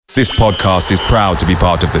This podcast is proud to be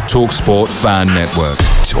part of the TalkSport Fan Network.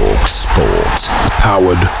 TalkSport.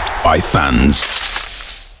 Powered by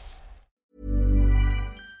fans.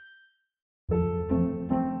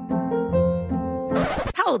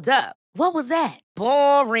 Hold up. What was that?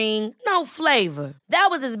 Boring. No flavor. That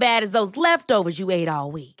was as bad as those leftovers you ate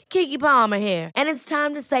all week. Keke Palmer here. And it's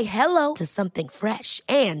time to say hello to something fresh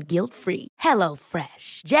and guilt-free. Hello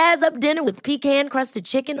Fresh. Jazz up dinner with pecan-crusted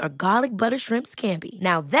chicken or garlic butter shrimp scampi.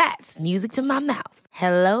 Now that's music to my mouth.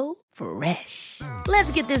 Hello Fresh.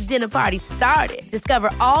 Let's get this dinner party started.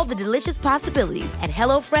 Discover all the delicious possibilities at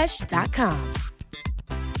hellofresh.com.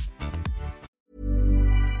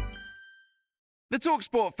 The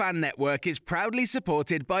TalkSport Fan Network is proudly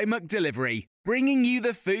supported by McDelivery, bringing you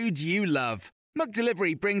the food you love.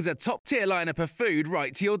 McDelivery brings a top-tier lineup of food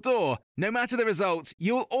right to your door. No matter the result,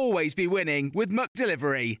 you'll always be winning with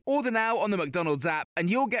McDelivery. Order now on the McDonald's app and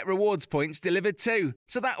you'll get rewards points delivered too.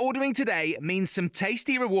 So that ordering today means some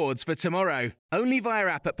tasty rewards for tomorrow. Only via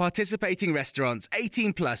app at participating restaurants.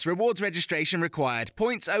 18 plus. Rewards registration required.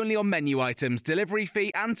 Points only on menu items. Delivery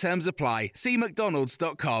fee and terms apply. See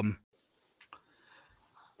mcdonalds.com.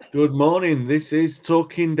 Good morning. This is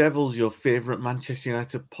Talking Devils, your favourite Manchester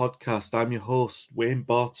United podcast. I'm your host, Wayne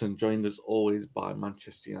Barton, joined as always by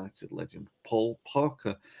Manchester United legend Paul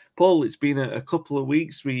Parker. Paul, it's been a couple of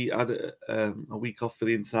weeks. We had a week off for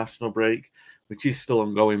the international break, which is still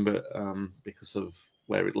ongoing, but because of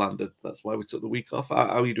where it landed, that's why we took the week off. How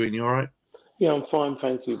are you doing? You all right? Yeah, I'm fine.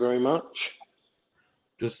 Thank you very much.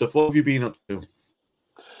 Good stuff. What have you been up to?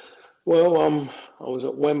 Well, I was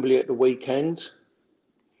at Wembley at the weekend.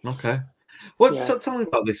 Okay. So tell me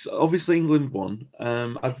about this. Obviously, England won.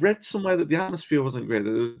 I've read somewhere that the atmosphere wasn't great.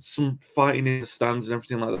 There was some fighting in the stands and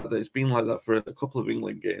everything like that. It's been like that for a couple of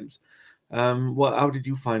England games. How did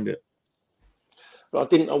you find it? I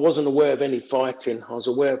wasn't aware of any fighting. I was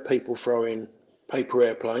aware of people throwing paper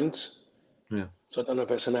airplanes. Yeah. So I don't know if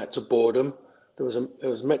that's an act of boredom. There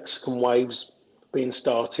was Mexican waves being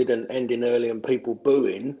started and ending early, and people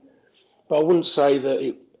booing. But I wouldn't say that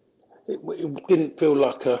it didn't feel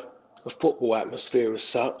like a football atmosphere as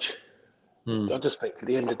such. I just think at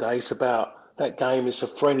the end of the day, it's about that game. It's a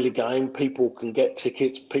friendly game. People can get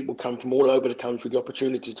tickets. People come from all over the country. The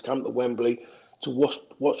opportunity to come to Wembley to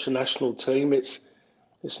watch the national team. It's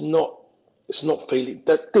not feeling.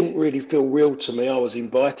 That didn't really feel real to me. I was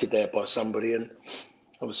invited there by somebody, and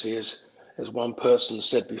obviously, as one person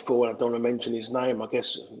said before, and I don't want to mention his name. I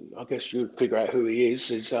guess you'd figure out who he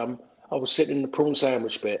is. I was sitting in the prawn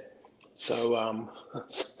sandwich bit. So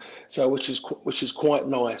which is quite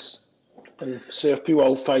nice, and see a few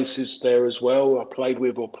old faces there as well. I played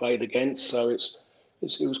with or played against, so it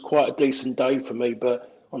was quite a decent day for me.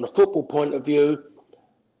 But on the football point of view,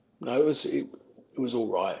 no, it was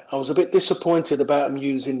all right. I was a bit disappointed about them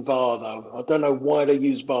using VAR though. I don't know why they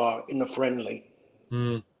use VAR in the friendly.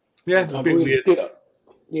 Yeah, a bit weird.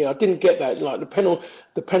 I didn't get that. Like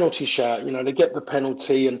the penalty shout, they get the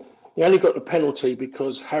penalty, and they only got the penalty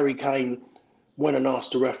because Harry Kane went and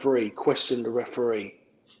asked the referee, questioned the referee.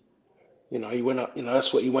 He went up.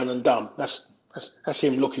 That's what he went and done. That's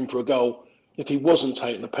him looking for a goal. If he wasn't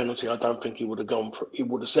taking the penalty, I don't think he would have gone for. He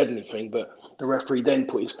would have said anything. But the referee then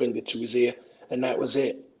put his finger to his ear, and that was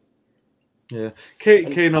it. Yeah,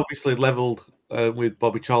 Kane obviously levelled with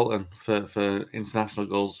Bobby Charlton for international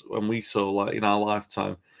goals, and we saw like in our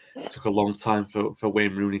lifetime. It took a long time for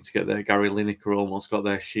Wayne Rooney to get there. Gary Lineker almost got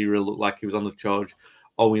there. Shearer looked like he was on the charge.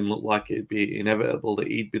 Owen looked like it'd be inevitable that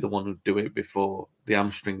he'd be the one who'd do it before the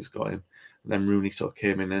hamstrings got him. And then Rooney sort of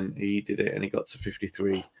came in and he did it, and he got to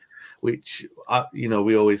 53, which,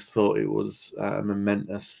 we always thought it was a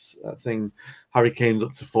momentous thing. Harry Kane's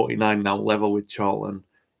up to 49 now, level with Charlton,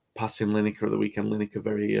 passing Lineker at the weekend. Lineker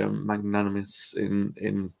very magnanimous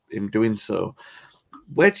in doing so.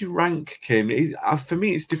 Where do you rank Kane? For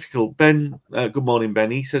me, it's difficult. Ben, good morning,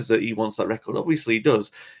 Ben. He says that he wants that record. Obviously, he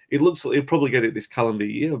does. It looks like he'll probably get it this calendar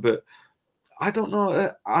year, but I don't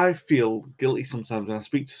know. I feel guilty sometimes when I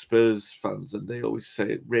speak to Spurs fans, and they always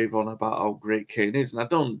rave on about how great Kane is, and I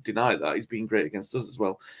don't deny that. He's been great against us as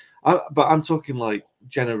well. But I'm talking like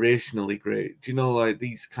generationally great. Do you know, like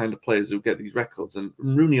these kind of players who get these records? And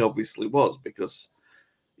Rooney obviously was, because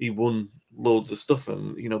he won loads of stuff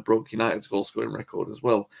and, broke United's goal-scoring record as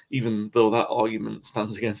well, even though that argument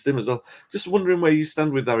stands against him as well. Just wondering where you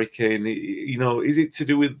stand with Harry Kane. Is it to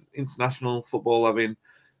do with international football having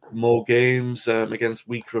more games against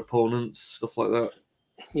weaker opponents, stuff like that?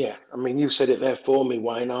 Yeah, I mean, you said it there for me,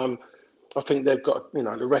 Wayne. I think they've got,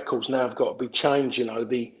 the records now have got to be changed.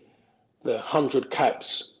 The 100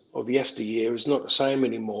 caps of yesteryear is not the same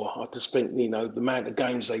anymore. I just think, the amount of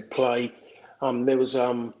games they play. There was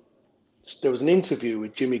there was an interview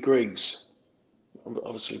with Jimmy Greaves,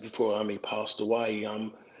 obviously before he passed away,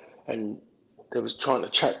 and they was trying to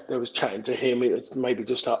chat. They was chatting to him. It was maybe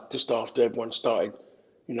just after everyone started.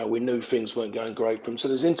 We knew things weren't going great for him. So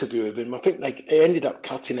there's an interview with him. I think they ended up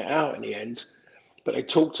cutting it out in the end, but they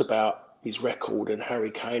talked about his record and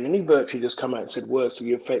Harry Kane, and he virtually just come out and said words to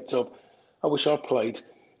the effect of, "I wish I played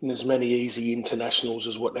in as many easy internationals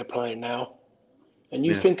as what they're playing now." And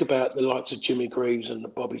you think about the likes of Jimmy Greaves and the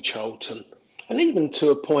Bobby Charlton, and even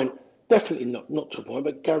to a point, definitely not to a point,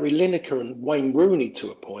 but Gary Lineker and Wayne Rooney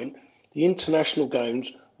to a point, the international games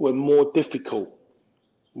were more difficult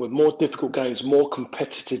games, more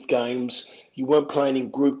competitive games. You weren't playing in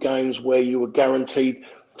group games where you were guaranteed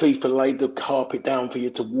FIFA laid the carpet down for you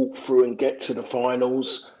to walk through and get to the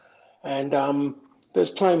finals. And there's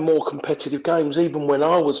playing more competitive games. Even when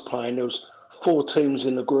I was playing, there was 4 teams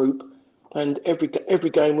in the group, and every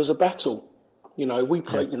game was a battle. We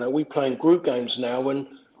play. We play in group games now, and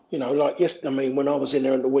like yesterday. When I was in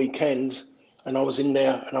there at the weekends, and I was in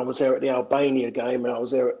there, and I was there at the Albania game, and I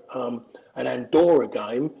was there at an Andorra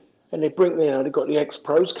game, and they bring they've got the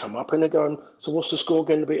ex-pros come up, and they're going, "So what's the score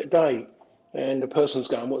going to be today?" And the person's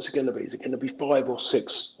going, "What's it going to be? Is it going to be 5 or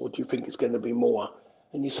 6, or do you think it's going to be more?"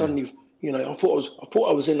 And you suddenly, I thought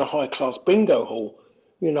I was in a high-class bingo hall.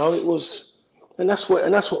 It was, and that's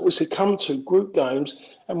what we succumb to, group games,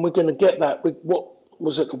 and we're going to get that with what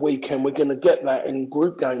was at the weekend. We're going to get that in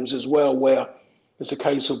group games as well, where it's a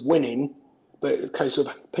case of winning, but a case of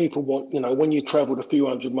people want, when you travelled a few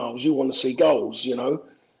hundred miles, you want to see goals,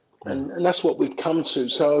 and that's what we've come to.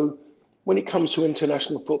 So when it comes to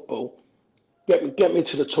international football, get me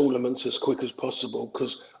to the tournaments as quick as possible,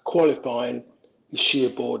 because qualifying is sheer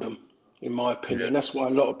boredom, in my opinion. That's why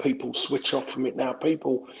a lot of people switch off from it now.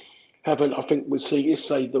 People haven't, I think we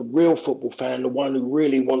say the real football fan, the one who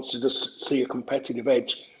really wants to just see a competitive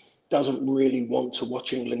edge, doesn't really want to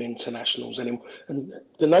watch England internationals anymore. And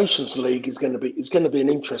the Nations League is going to be an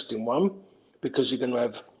interesting one, because you're going to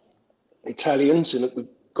have Italians, and we've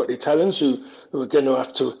got the Italians who are going to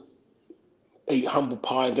have to eat humble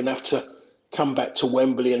pie and going to have to come back to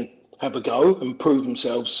Wembley and have a go and prove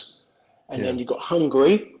themselves. And then you've got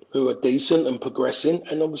Hungary, who are decent and progressing,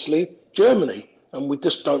 and obviously Germany. And we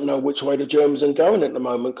just don't know which way the Germans are going at the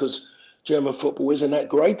moment, because German football isn't that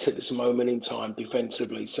great at this moment in time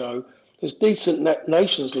defensively. So there's decent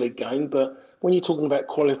Nations League game, but when you're talking about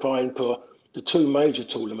qualifying for the 2 major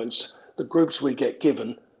tournaments, the groups we get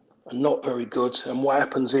given are not very good. And what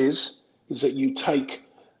happens is that you take,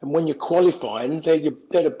 and when you're qualifying, they're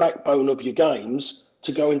the backbone of your games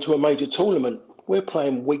to go into a major tournament. We're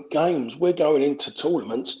playing weak games. We're going into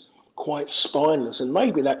tournaments quite spineless, and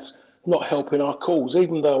maybe that's not helping our cause,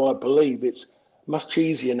 even though I believe it's much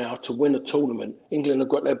easier now to win a tournament. England have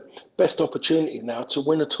got their best opportunity now to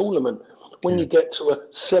win a tournament. When you get to a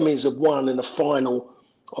semis of one and a final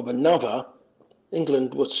of another,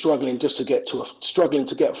 England was struggling to get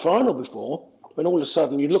a final before, when all of a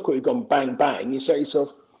sudden you look at it gone bang bang, you say to yourself,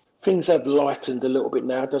 things have lightened a little bit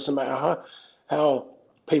now. It doesn't matter how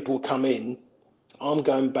people come in. I'm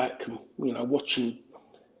going back and watching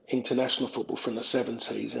international football from the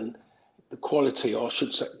 70s, and the quality, or I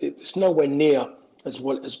should say, it's nowhere near as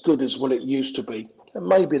good as what it used to be. And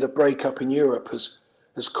maybe the breakup in Europe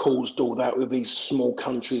has caused all that, with these small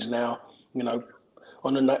countries now, on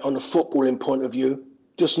a footballing point of view,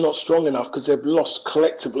 just not strong enough, because they've lost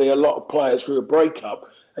collectively a lot of players through a breakup,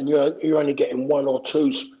 and you're only getting 1 or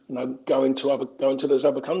 2, going to those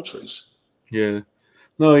other countries. Yeah.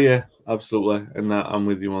 No, yeah, absolutely. And I'm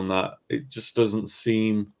with you on that. It just doesn't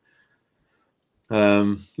seem.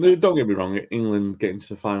 Don't get me wrong, England getting to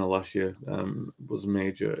the final last year was a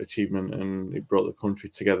major achievement, and it brought the country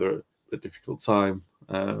together at a difficult time.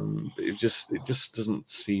 But it just doesn't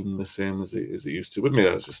seem the same as it used to. With me,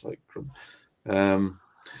 that's just like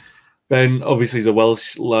Ben, obviously, he's a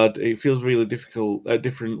Welsh lad. It feels really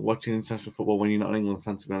different watching international football when you're not an England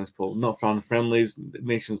fan, to be honest, Paul. Not fan friendlies.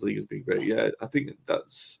 Nations League has been great. Yeah, I think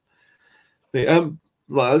that's the.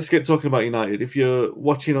 Let's get talking about United. If you're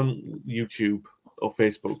watching on YouTube or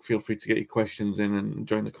Facebook, feel free to get your questions in and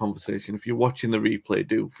join the conversation. If you're watching the replay,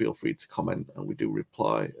 do feel free to comment, and we do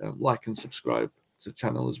reply. Like and subscribe to the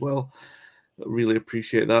channel as well. I really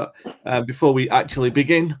appreciate that. Before we actually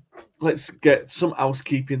begin, let's get some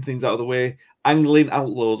housekeeping things out of the way. Angling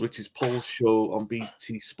Outlaws, which is Paul's show on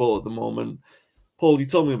BT Sport at the moment. Paul, you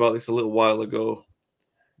told me about this a little while ago.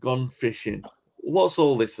 Gone fishing. What's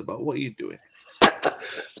all this about? What are you doing?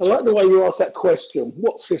 I like the way you asked that question.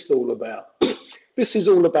 What's this all about? This is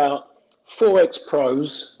all about 4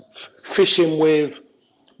 ex-pros fishing with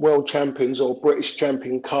world champions or British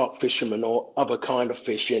champion carp fishermen or other kind of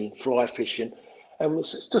fishing, fly fishing. And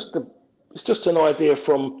it's just an idea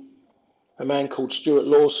from a man called Stuart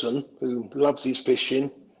Lawson who loves his fishing.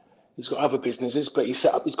 He's got other businesses, but he's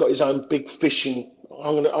got his own big fishing. I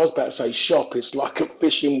was about to say shop. It's like a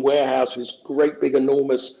fishing warehouse with this great big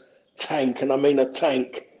enormous tank, and I mean a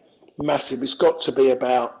tank, massive. It's got to be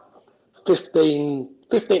about 15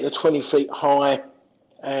 to 20 feet high,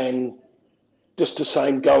 and just the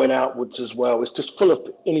same going outwards as well. It's just full of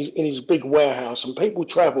in his big warehouse, and people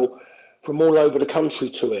travel from all over the country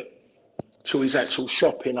to his actual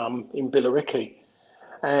shop in Billericay.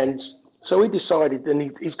 And so he decided,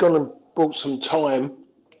 and he's gone and bought some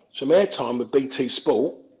airtime with BT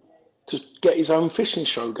Sport to get his own fishing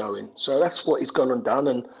show going. So that's what he's gone and done.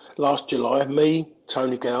 And last July, me,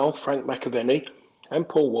 Tony Gale, Frank McAvenny, and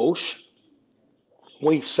Paul Walsh,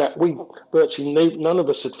 we virtually none of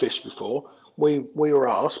us had fished before. We were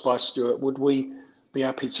asked by Stuart, would we be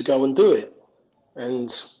happy to go and do it?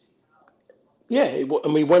 And yeah,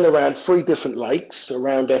 and we went around 3 different lakes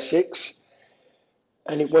around Essex,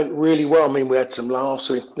 and it went really well. I mean, we had some laughs.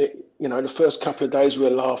 The first couple of days we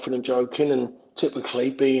were laughing and joking, and typically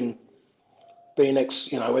being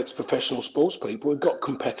ex-professional sports people, it got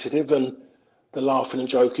competitive, and the laughing and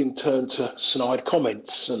joking turned to snide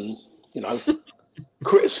comments and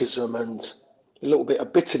criticism and a little bit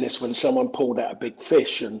of bitterness when someone pulled out a big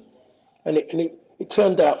fish, and it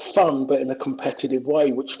turned out fun, but in a competitive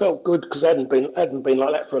way, which felt good because it hadn't been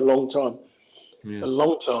like that for a long time. Yeah. A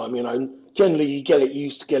long time. Generally, you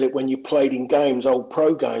used to get it when you played in games, old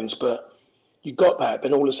pro games, but you got that,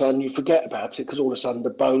 but all of a sudden you forget about it because all of a sudden the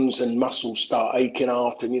bones and muscles start aching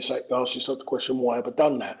after, and you ask yourself the question, why have I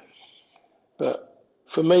done that? But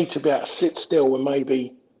for me to be able to sit still and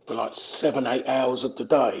maybe for like 7-8 hours of the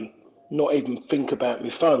day, not even think about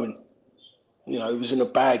my phone, it was in a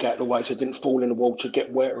bag out of the way so it didn't fall in the water,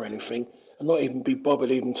 get wet or anything, and not even be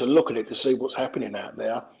bothered even to look at it to see what's happening out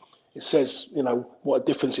there. It says, what a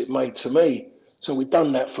difference it made to me. So we've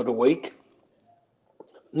done that for the week.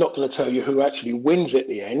 Not going to tell you who actually wins at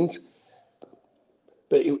the end,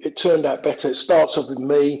 but it turned out better. It starts off with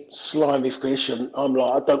me, slimy fish, and I'm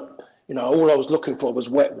like, all I was looking for was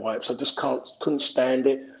wet wipes. I just couldn't stand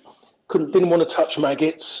it. Didn't want to touch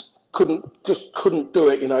maggots. Couldn't do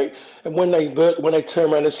it, And when they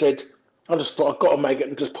turned around and said, I just thought I've got a maggot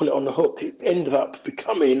and just pull it on the hook, it ended up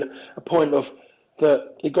becoming a point of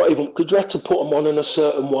that it got even, because you had to put them on in a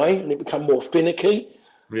certain way and it became more finicky.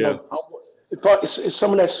 Yeah. If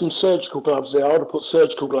someone had some surgical gloves there, I would have put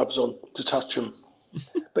surgical gloves on to touch them.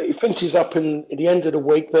 But it finishes up at the end of the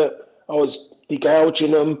week that I was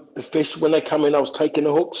degouging them, the fish, when they come in, I was taking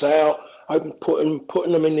the hooks out,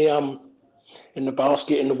 putting them in the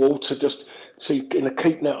basket in the water, just in a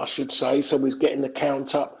keep net, I should say. So we was getting the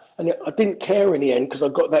count up, and I didn't care in the end because I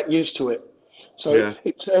got that used to it. So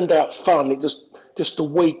it turned out fun. It just a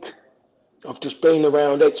week of just being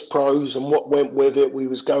around ex-pros and what went with it. We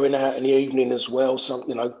was going out in the evening as well,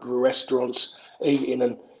 restaurants,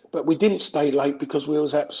 eating, but we didn't stay late because we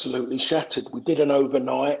was absolutely shattered. We did an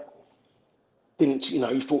overnight.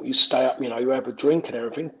 You thought you'd stay up, you have a drink and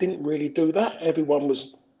everything. Didn't really do that. Everyone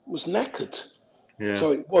was knackered. Yeah.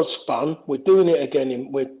 So it was fun. We're doing it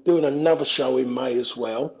again. We're doing another show in May as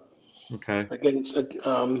well. Okay.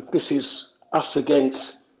 This is us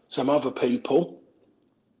against some other people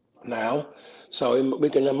now. So we're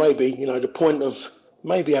going to maybe, the point of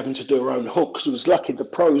maybe having to do our own hooks. It was lucky the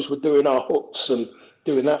pros were doing our hooks and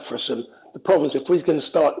doing that for us. And the problem is if we're going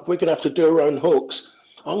to have to do our own hooks,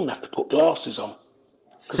 I'm going to have to put glasses on.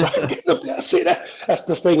 Because I get a bit. See, that's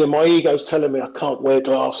the thing, and my ego's telling me I can't wear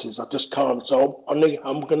glasses. I just can't. So I'm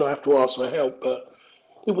going to have to ask for help. But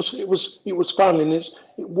it was fun, and it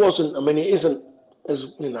wasn't. I mean, it isn't as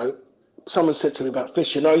Someone said to me about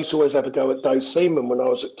fishing. I used to always have a go at Dave Seaman when I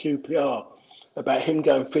was at QPR about him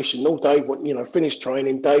going fishing all day. When finished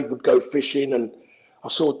training, Dave would go fishing, and I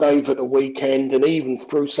saw Dave at the weekend, and even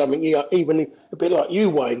through something, even a bit like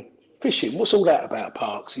you, Wayne, fishing. What's all that about,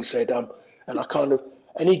 Parks? He said, and I kind of.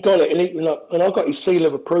 And he got it, and I got his seal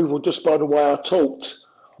of approval just by the way I talked,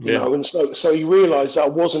 and so he realised that I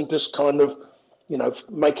wasn't just kind of,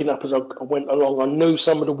 making up as I went along. I knew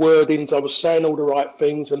some of the wordings, I was saying all the right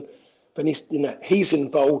things, and but he's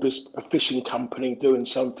involved as a fishing company doing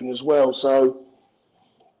something as well, so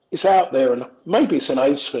it's out there, and maybe it's an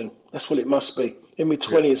age thing. That's what it must be. In my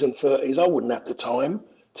 20s and 30s, I wouldn't have the time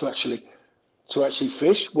to actually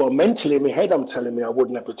fish. Well, mentally in my head, I'm telling me I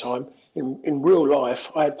wouldn't have the time. In real life,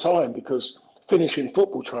 I had time because finishing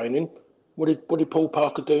football training, what did Paul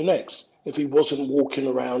Parker do next? If he wasn't walking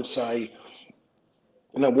around, say,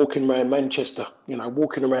 walking around Manchester,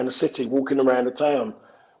 walking around the city, walking around the town.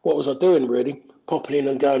 What was I doing really? Popping in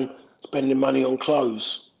and going, spending money on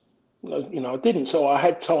clothes. I didn't. So I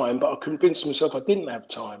had time, but I convinced myself I didn't have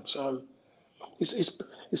time. So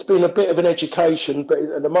it's been a bit of an education, but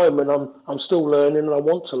at the moment I'm still learning and I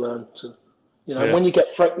want to learn. So, Yeah. when you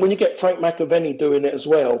get Frank McAvenny doing it as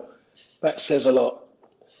well, that says a lot.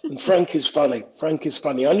 And Frank is funny.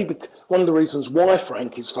 One of the reasons why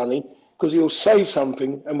Frank is funny, because he'll say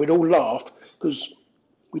something and we'd all laugh because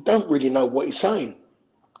we don't really know what he's saying.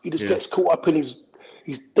 He just gets caught up in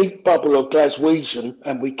his deep bubble of Glaswegian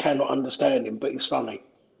and we cannot understand him, but he's funny.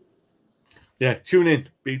 Yeah, tune in,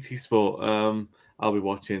 BT Sport. I'll be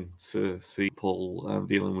watching to see Paul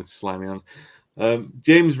dealing with slimy hands.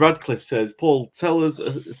 James Radcliffe says, Paul, tell us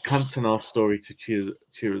a Cantona story to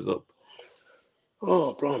cheer us up.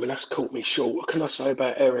 Oh, blimey, that's caught me short. What can I say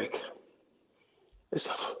about Eric?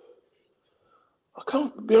 I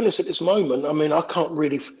can't be honest at this moment. I mean, I can't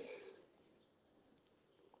really.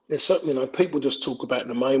 There's something, people just talk about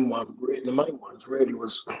the main one. The main ones really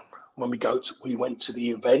was when we went to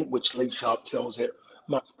the event, which Lee Sharp tells it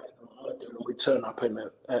much better than I do. And we turn up in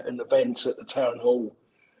an event at the town hall.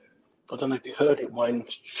 I don't know if you heard it, Wayne.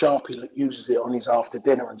 Sharpie uses it on his after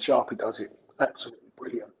dinner, and Sharpie does it absolutely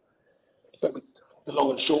brilliant. But the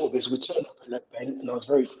long and short of it is, we turned up in that event, and I was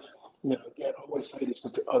very, again, I always say this,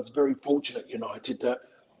 I was very fortunate at United that,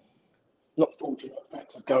 not fortunate, in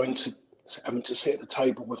fact, of having to sit at the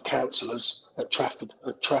table with councillors at Trafford,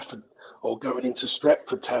 or going into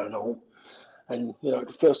Stretford Town Hall. And,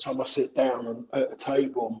 the first time I sit down at a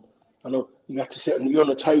table, and you have to you're on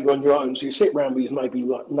a table on your own, so you sit around with maybe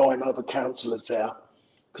like 9 other councillors there.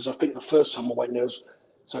 Because I think the first time I went there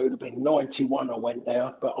so it would have been 91 I went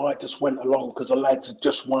there, but I just went along because the lads had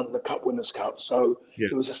just won the Cup Winners' Cup. So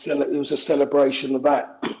it was a celebration of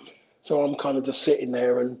that. So I'm kind of just sitting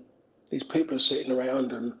there, and these people are sitting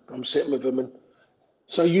around, and I'm sitting with them. And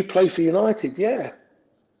so you play for United, yeah?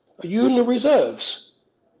 Are you in the reserves?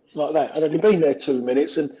 Like that. I'd only been there 2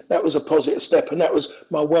 minutes, and that was a positive step. And that was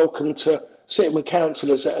my welcome to sitting with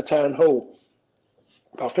councillors at a town hall.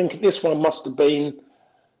 But I think this one must have been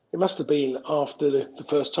after the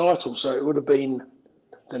first title. So it would have been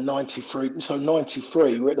the 93. So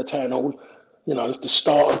 93, we're at the town hall, the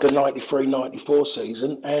start of the 93-94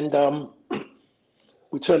 season. And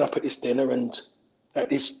we turn up at this dinner and at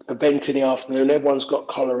this event in the afternoon. Everyone's got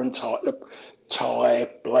collar and tie,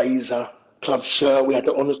 blazer, club shirt. We had it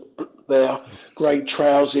on there, grey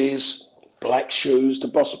trousers, black shoes. The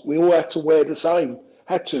boss, we all had to wear the same.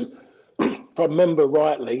 Had to. If I remember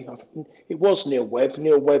rightly, it was Neil Webb.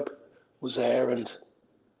 Neil Webb was there, and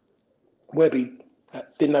Webby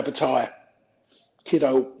didn't have a tie.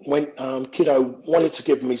 Kiddo wanted to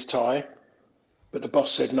give him his tie, but the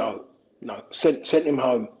boss said no, sent him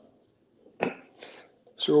home.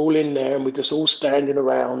 So we're all in there, and we're just all standing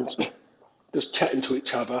around, just chatting to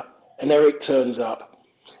each other. And Eric turns up.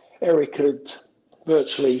 Eric had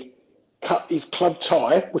virtually cut his club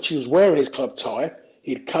tie, which he was wearing his club tie.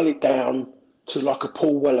 He'd cut it down to like a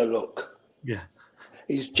Paul Weller look. Yeah.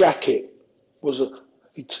 His jacket was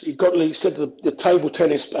he said the table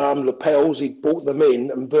tennis lapels, he bought them in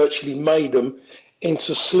and virtually made them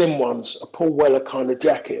into slim ones, a Paul Weller kind of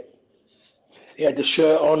jacket. He had the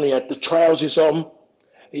shirt on, he had the trousers on,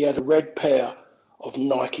 he had a red pair of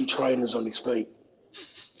Nike trainers on his feet.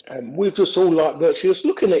 And we're just all like virtually just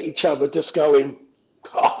looking at each other, just going,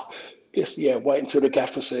 wait until the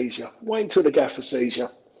gaffer sees you. Wait until the gaffer sees you.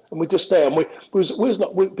 And we're just there. And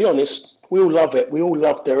we'll be honest, we all love it. We all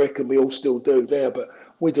loved Eric, and we all still do there. But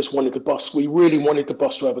we just wanted the boss. We really wanted the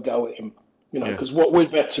boss to have a go at him, because what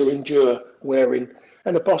we'd better endure wearing.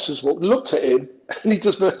 And the boss has looked at him, and he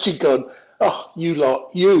just virtually gone, "Oh, you lot,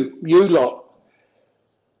 you lot,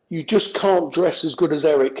 you just can't dress as good as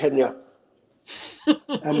Eric, can you?"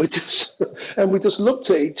 and we just looked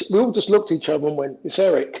at each other and went, "It's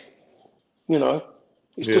Eric."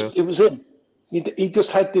 It was him. He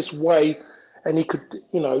just had this way, and he could,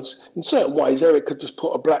 in certain ways, Eric could just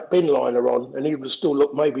put a black bin liner on, and he would still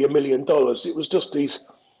look maybe $1 million. It was just these.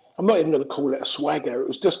 I'm not even going to call it a swagger. It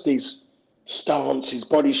was just his stance, his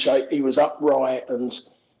body shape. He was upright, and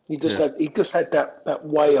he just had that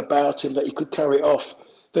way about him that he could carry it off.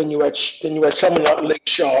 Then you had someone like Lee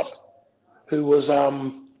Sharp, who was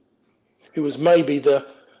maybe the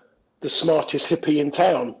smartest hippie in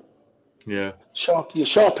town. Yeah.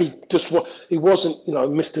 Sharpie he wasn't,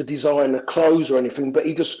 Mr. Designer clothes or anything, but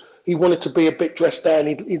he wanted to be a bit dressed down.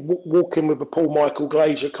 He'd walk in with a Paul Michael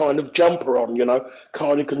Glazier kind of jumper on,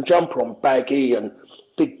 cardigan jumper on, baggy and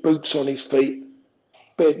big boots on his feet.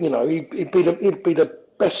 But he'd be the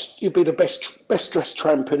you'd be the best dressed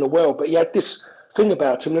tramp in the world. But he had this thing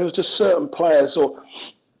about him. There was just certain players who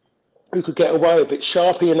could get away a bit.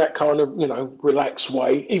 Sharpie in that kind of, relaxed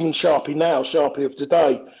way. Even Sharpie now, Sharpie of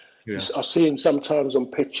today. Yeah. I see him sometimes on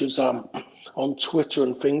pictures on Twitter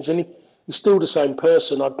and things, and he's still the same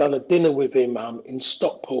person. I've done a dinner with him in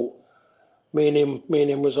Stockport. Me and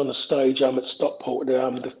him was on a stage at Stockport,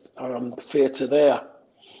 the theatre there,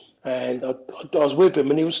 and I was with him,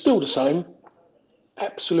 and he was still the same.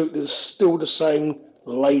 Absolutely, still the same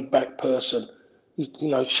laid-back person.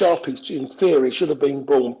 Sharpie, in theory, should have been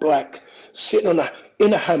born black, sitting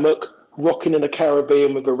in a hammock, rocking in the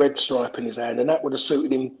Caribbean with a red stripe in his hand, and that would have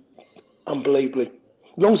suited him unbelievably.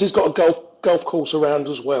 As long as he's got a golf course around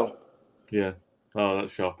as well. Yeah. Oh,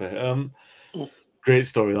 that's Sharpie. Great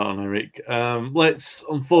story, that one, Eric. Let's,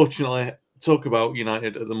 unfortunately, talk about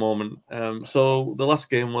United at the moment. So the last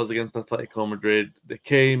game was against Atletico Madrid. They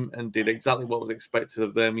came and did exactly what was expected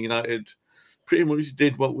of them. United pretty much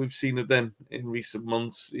did what we've seen of them in recent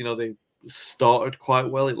months. They started quite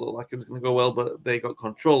well. It looked like it was going to go well, but they got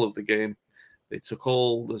control of the game. They took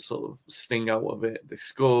all the sort of sting out of it. They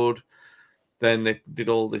scored. Then they did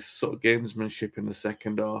all this sort of gamesmanship in the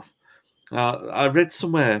second half. I read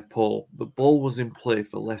somewhere, Paul, the ball was in play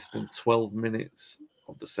for less than 12 minutes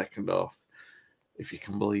of the second half, if you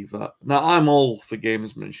can believe that. Now, I'm all for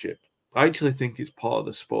gamesmanship. I actually think it's part of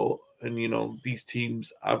the sport. And, these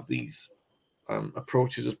teams have these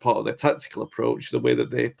approaches as part of their tactical approach, the way that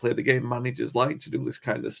they play the game. Managers like to do this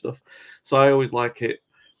kind of stuff. So I always like it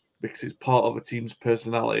because it's part of a team's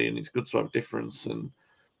personality and it's good to have difference. And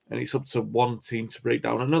it's up to one team to break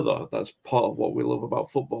down another. That's part of what we love about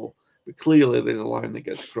football. But clearly there's a line that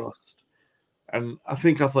gets crossed. And I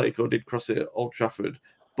think Atletico did cross it at Old Trafford.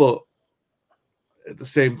 But at the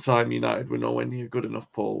same time, United were nowhere near good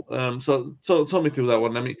enough, Paul. So talk me through that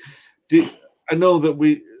one. I mean, I know that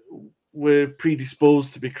we're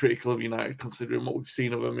predisposed to be critical of United considering what we've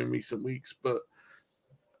seen of them in recent weeks. But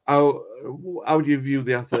how do you view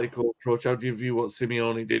the Atletico approach? How do you view what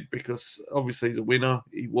Simeone did? Because obviously he's a winner.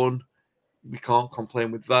 He won. We can't complain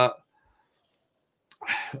with that.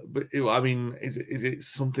 But I mean, is it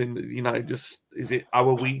something that United is it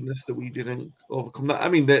our weakness that we didn't overcome that? I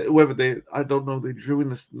mean, I don't know, they drew in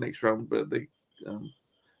the next round, but they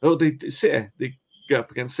get up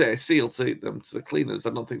against City. City will take them to the cleaners. I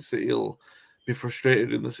don't think City will be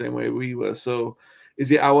frustrated in the same way we were. So,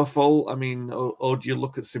 is it our fault? I mean, or do you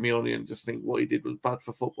look at Simeone and just think what he did was bad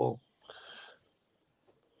for football?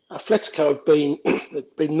 Atletico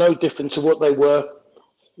have been no different to what they were.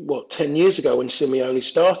 10 years ago when Simeone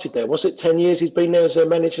started there? Was it 10 years he's been there as their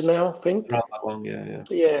manager now, I think? Not that long, yeah.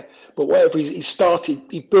 Yeah, but whatever, he started,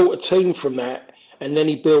 he built a team from that, and then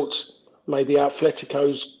he built maybe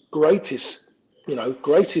Atletico's greatest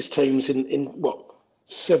teams in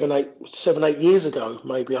 7-8 years ago,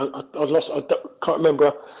 maybe. I can't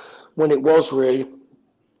remember when it was really.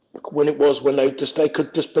 When they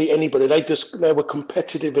could just beat anybody. They were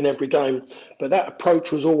competitive in every game, but that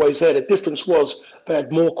approach was always there. The difference was they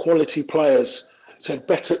had more quality players. So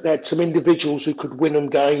they had some individuals who could win them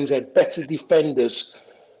games. They had better defenders,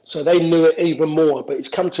 so they knew it even more. But it's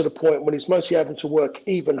come to the point when he's mostly having to work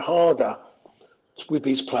even harder with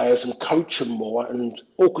his players and coach them more and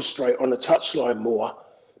orchestrate on the touchline more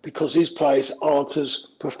because his players aren't as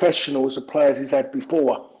professional as the players he's had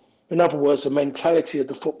before. In other words, the mentality of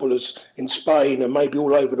the footballers in Spain and maybe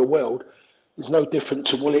all over the world is no different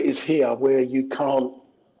to what it is here, where you can't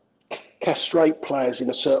castrate players in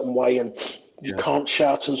a certain way and you can't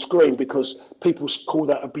shout and scream because people call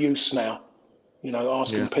that abuse now.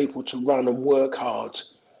 Asking people to run and work hard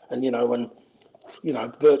and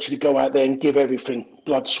virtually go out there and give everything,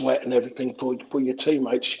 blood, sweat and everything for your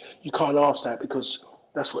teammates. You can't ask that because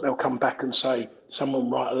that's what they'll come back and say. Someone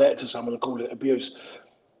write a letter to someone and call it abuse.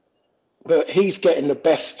 But he's getting the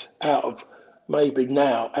best out of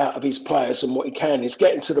his players and what he can. He's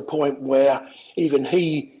getting to the point where even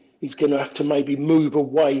he's going to have to maybe move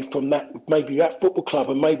away from that football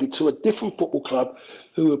club and maybe to a different football club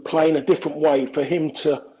who are playing a different way for him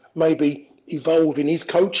to maybe evolve in his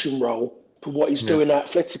coaching role for what he's doing at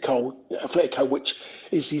Atletico, which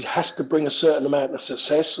is he has to bring a certain amount of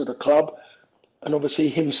success to the club and obviously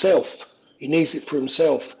himself. He needs it for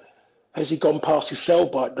himself. Has he gone past his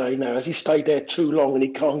sell-by day now? Has he stayed there too long and he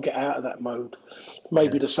can't get out of that mode?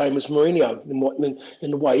 Maybe the same as Mourinho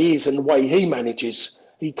in the way he is and the way he manages.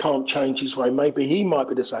 He can't change his way. Maybe he might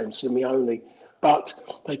be the same, Simeone. But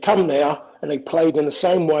they come there and they played in the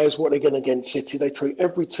same way as what they're going against City. They treat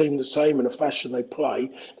every team the same in the fashion they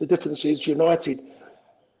play. The difference is United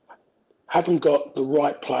haven't got the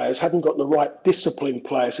right players, haven't got the right disciplined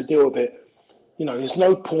players to deal with it. There's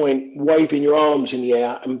no point waving your arms in the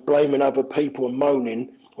air and blaming other people and moaning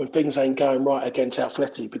when things ain't going right against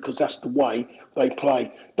Athletic, because that's the way they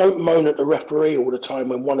play. Don't moan at the referee all the time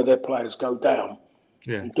when one of their players go down.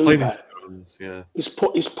 Yeah, And do that. Yeah. It's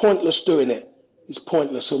pointless doing it. It's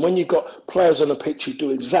pointless. And when you've got players on the pitch who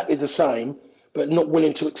do exactly the same, but not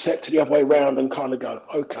willing to accept it the other way around and kind of go,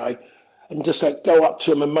 okay, and just go up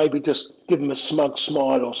to them and maybe just give them a smug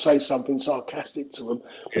smile or say something sarcastic to them.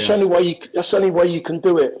 That's the only way you can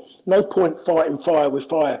do it. No point fighting fire with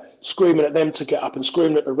fire, screaming at them to get up and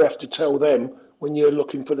screaming at the ref to tell them when you're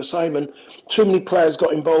looking for the same. And too many players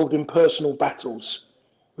got involved in personal battles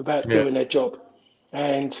without doing their job.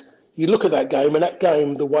 And you look at that game, and that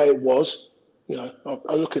game, the way it was,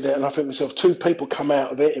 I look at it and I think to myself, two people come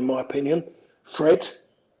out of it, in my opinion, Fred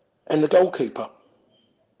and the goalkeeper.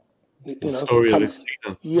 Story of this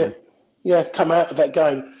season. Come out of that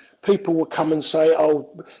game. People will come and say,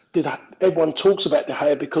 everyone talks about De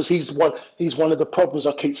Gea because he's one of the problems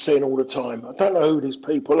I keep seeing all the time. I don't know who these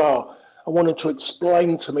people are. I want him to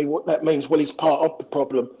explain to me what that means. Well, he's part of the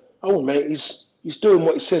problem. Oh, man, he's doing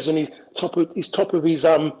what he says, and he's top of his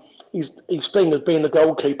thing as being the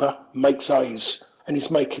goalkeeper, make saves, and he's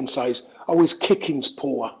making saves. Oh, his kicking's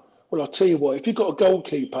poor. Well, I'll tell you what, if you've got a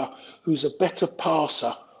goalkeeper who's a better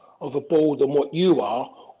passer of a ball than what you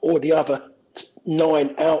are, or the other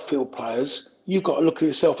 9 outfield players, you've got to look at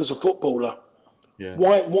yourself as a footballer. Yeah.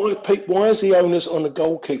 Why is the onus on the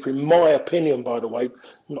goalkeeper, in my opinion, by the way?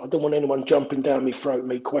 I don't want anyone jumping down my throat and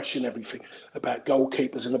me question everything about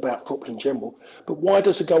goalkeepers and about football in general. But why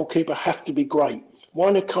does the goalkeeper have to be great?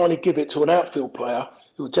 Why not kind of give it to an outfield player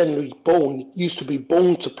who used to be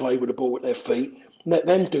born to play with the ball at their feet, and let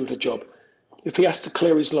them do the job? If he has to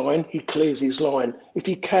clear his line, he clears his line. If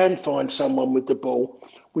he can find someone with the ball,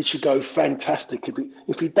 we should go fantastic.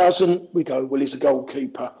 If he doesn't, we go, well, he's a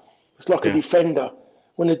goalkeeper. It's like a defender.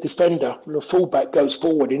 When the fullback goes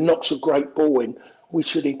forward, he knocks a great ball in. We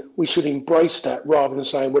should embrace that rather than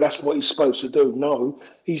saying, well, that's what he's supposed to do. No,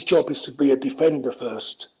 his job is to be a defender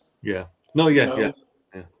first. Yeah. No, yeah.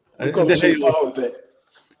 We've gone too far with it.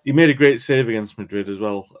 He made a great save against Madrid as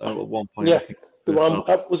well at one point. Yeah. I think.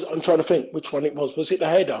 I'm trying to think which one it was. Was it the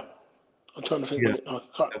header? I'm trying to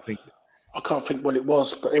think. I can't think what it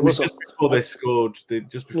was, but it was just before they scored. They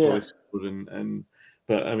scored,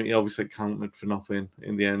 but I mean, he obviously counted for nothing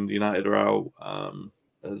in the end. United are out,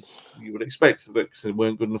 as you would expect, because they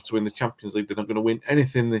weren't good enough to win the Champions League. They're not going to win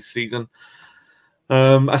anything this season.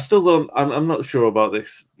 I still don't. I'm not sure about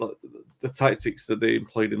this. The tactics that they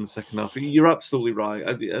employed in the second half. You're absolutely right.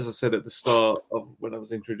 As I said at the start of when I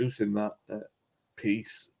was introducing that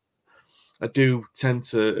piece, I do tend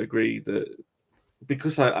to agree that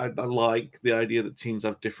because I like the idea that teams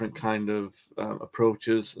have different kind of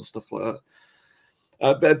approaches and stuff like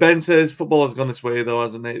that. Ben says football has gone this way, though,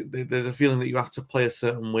 hasn't it? There's a feeling that you have to play a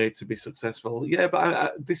certain way to be successful. Yeah,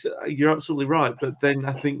 but you're absolutely right. But then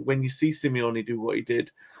I think when you see Simeone do what he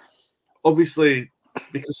did, obviously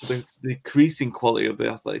because of the decreasing quality of the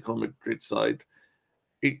Atletico Madrid side,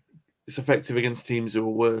 it's effective against teams who are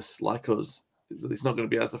worse, like us. It's not going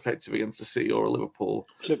to be as effective against a City or a Liverpool.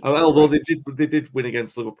 Although they did win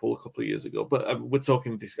against Liverpool a couple of years ago. But we're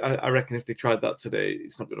talking. I reckon if they tried that today,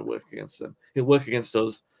 it's not going to work against them. It'll work against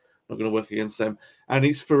us. Not going to work against them. And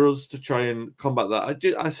it's for us to try and combat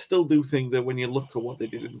that. I still do think that when you look at what they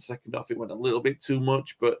did in the second half, it went a little bit too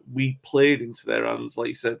much. But we played into their hands, like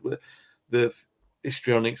you said, with the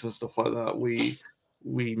histrionics and stuff like that. We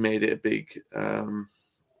made it a big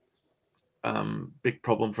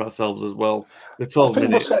problem for ourselves as well. The 12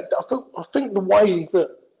 minutes. I think the way that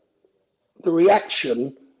the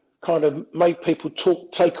reaction kind of made people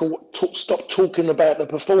stop talking about the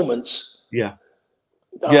performance. Yeah.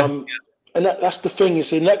 And that's the thing, you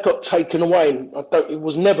see, and that got taken away. And it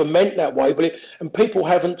was never meant that way, and people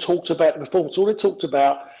haven't talked about the performance. All they talked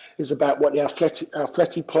about is about what the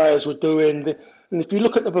athletic players were doing. And if you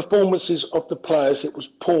look at the performances of the players, it was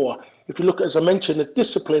poor. If you look at, as I mentioned, the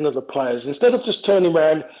discipline of the players, instead of just turning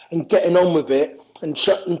around and getting on with it and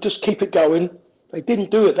just keep it going, they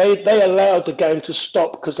didn't do it. They allowed the game to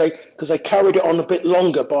stop because they carried it on a bit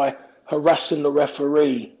longer by harassing the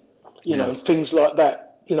referee, and things like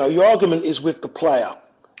that. Your argument is with the player,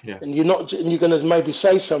 and you're going to maybe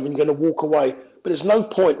say something, you're going to walk away. But there's no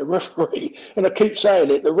point. The referee, and I keep saying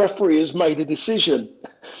it, the referee has made a decision.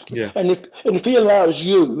 Yeah. And if he allows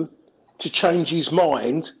you to change his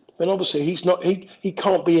mind, then obviously he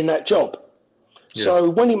can't be in that job. Yeah. So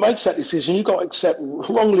when he makes that decision, you've got to accept,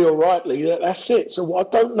 wrongly or rightly, that's it. So I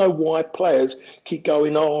don't know why players keep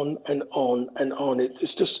going on and on and on.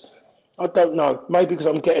 It's just, I don't know. Maybe because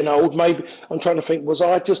I'm getting old. Maybe I'm trying to think, was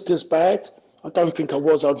I just as bad? I don't think I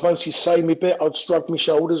was. I'd mostly say me bit. I'd shrug my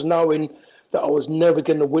shoulders, knowing that I was never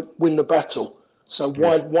going to win the battle. So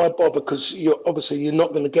why bother? Because you're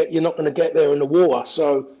not going to get there in the war.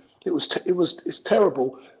 So it's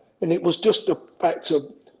terrible, and it was just the fact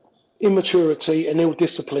of immaturity and ill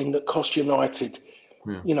discipline that cost United.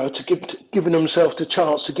 Yeah. You know, giving themselves the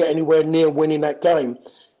chance to get anywhere near winning that game.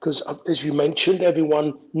 Because as you mentioned,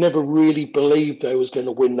 everyone never really believed they was going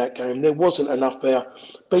to win that game. There wasn't enough there.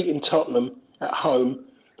 Beating Tottenham at home,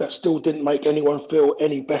 that still didn't make anyone feel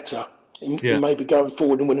any better in maybe going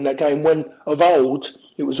forward and winning that game. When of old,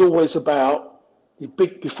 it was always about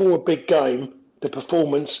before a big game, the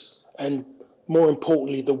performance and more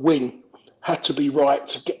importantly, the win had to be right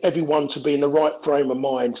to get everyone to be in the right frame of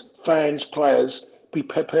mind. Fans, players, be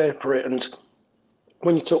prepared for it. And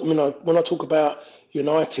when I talk about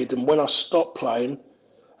United and when I stopped playing,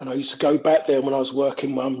 and I used to go back there when I was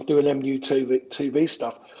working, doing MU TV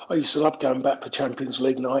stuff. I used to love going back for Champions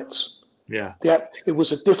League nights. Yeah. It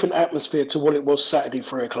was a different atmosphere to what it was Saturday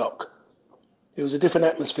 3:00. It was a different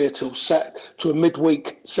atmosphere to a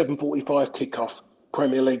midweek 7:45 kickoff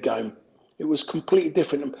Premier League game. It was completely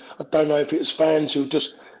different. I don't know if it was fans who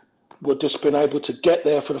were just been able to get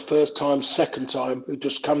there for the first time, second time, who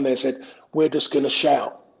just come there and said, we're just going to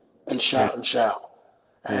shout and shout and shout.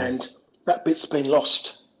 And that bit's been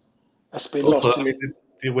lost. That's been lost. I mean,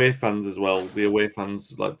 the away fans as well. The away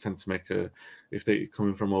fans tend to make if they're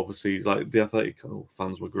coming from overseas, like the Atletico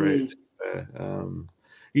fans were great.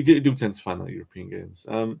 You do tend to find that European games.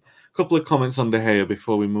 A couple of comments on De Gea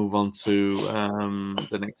before we move on to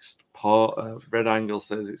the next part. Red Angle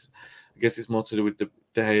says I guess it's more to do with De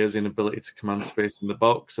Gea's inability to command space in the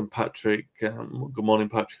box. And Patrick, good morning,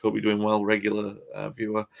 Patrick. Hope you're doing well. Regular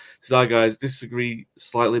viewer says, "Hi guys, disagree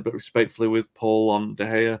slightly but respectfully with Paul on De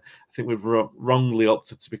Gea. I think we've wrongly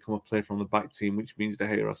opted to become a player from the back team, which means De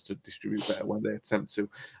Gea has to distribute better when they attempt to."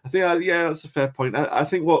 I think, that's a fair point. I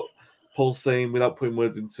think what Paul's saying, without putting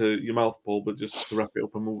words into your mouth, Paul, but just to wrap it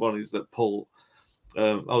up and move on, is that Paul.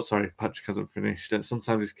 Patrick hasn't finished.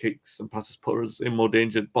 Sometimes his kicks and passes put us in more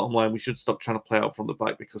danger. Bottom line, we should stop trying to play out from the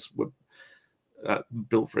back because we're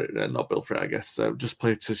built for it. Not built for it, I guess. Just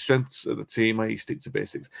play to strengths of the team, i.e. stick to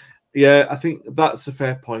basics. Yeah, I think that's a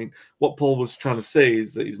fair point. What Paul was trying to say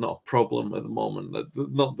is that he's not a problem at the moment.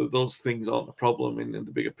 Not that those things aren't a problem in the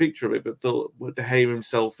bigger picture of it, but De Gea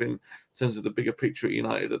himself in terms of the bigger picture at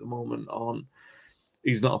United at the moment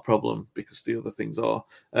he's not a problem because the other things are.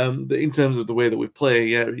 In terms of the way that we play,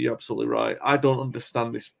 yeah, you're absolutely right. I don't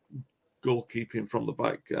understand this goalkeeping from the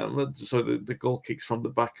back. So the goal kicks from the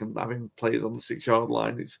back and having players on the 6-yard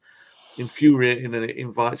line, it's infuriating and it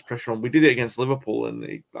invites pressure on. We did it against Liverpool and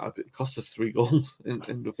it cost us 3 goals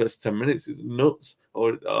in the first 10 minutes. It's nuts,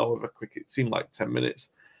 or however quick it seemed like 10 minutes.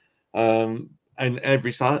 And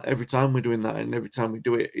every time we're doing that and every time we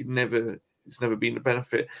do it, it's never been a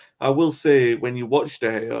benefit. I will say, when you watch De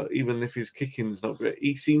Gea, even if his kicking's not great,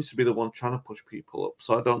 he seems to be the one trying to push people up.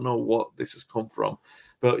 So I don't know what this has come from.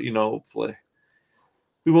 But, hopefully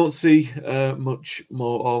we won't see much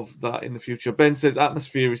more of that in the future. Ben says,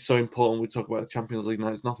 atmosphere is so important. We talk about the Champions League now.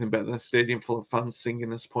 It's nothing better than a stadium full of fans singing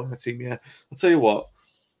and supporting the team. Yeah, I'll tell you what.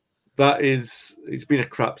 It's been a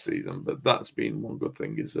crap season, but that's been one good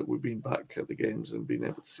thing, is that we've been back at the games and been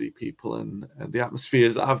able to see people and the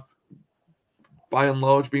atmospheres have, by and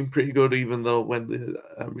large, been pretty good, even though when the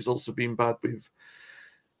results have been bad,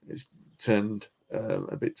 it's turned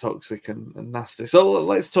a bit toxic and nasty. So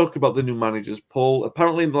let's talk about the new managers, Paul.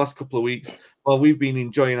 Apparently, in the last couple of weeks, while we've been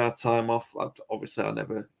enjoying our time off, obviously I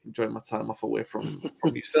never enjoy my time off away from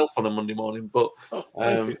yourself on a Monday morning, but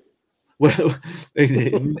well,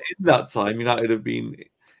 in that time, United have been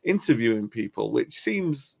interviewing people, which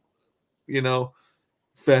seems,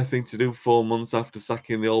 fair thing to do 4 months after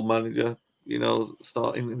sacking the old manager.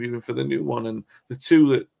 Start interviewing for the new one. And the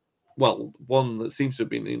two one that seems to have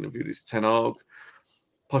been interviewed is Ten Hag.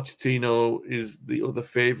 Pochettino is the other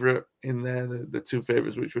favourite in there, the two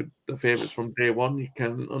favourites, which were the favourites from day one. You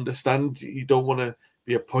can understand you don't want to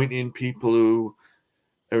be appointing people who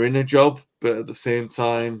are in a job, but at the same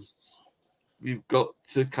time, you've got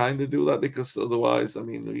to kind of do that because otherwise,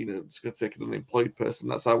 it's going to take an unemployed person.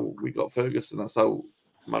 That's how we got Ferguson. That's how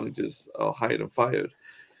managers are hired and fired.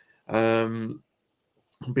 But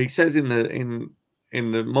he says in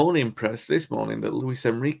the morning press this morning that Luis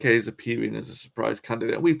Enrique is appearing as a surprise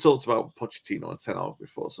candidate. We've talked about Pochettino and Ten Hag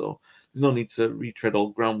before, so there's no need to retread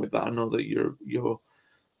old ground with that. I know that you're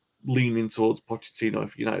leaning towards Pochettino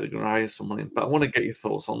if United are going to hire someone in, but I want to get your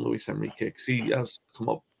thoughts on Luis Enrique because he has come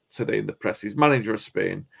up today in the press. He's manager of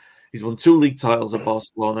Spain. He's won 2 league titles at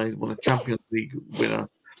Barcelona. He's won a Champions League winner.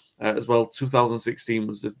 as well. 2016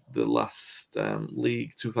 was the last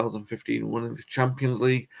league. 2015 won the Champions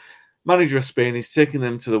League. Manager of Spain, he's taking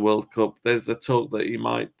them to the World Cup. There's the talk that he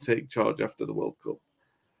might take charge after the World Cup.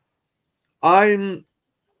 I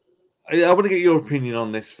want to get your opinion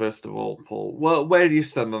on this first of all, Paul. Well, where do you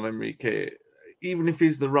stand on Enrique? Even if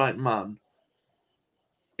he's the right man,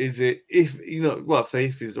 is it if he's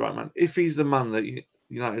the right man, if he's the man that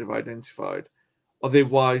United have identified, are they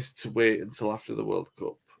wise to wait until after the World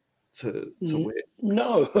Cup to wait?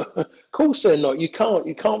 No, of course they're not. You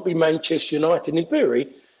can't be Manchester United. In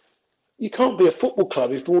theory, you can't be a football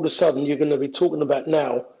club if all of a sudden you're going to be talking about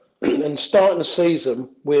now and starting the season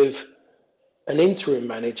with an interim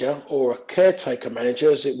manager or a caretaker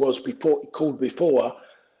manager, as it was called before,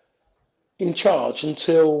 in charge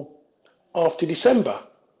until after December.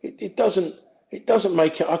 It doesn't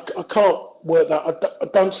make it. I can't work that. I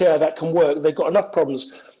don't see how that can work. They've got enough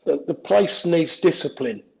problems. The place needs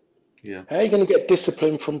discipline. Yeah. How are you going to get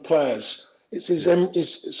discipline from players? It's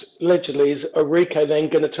allegedly, is Enrique then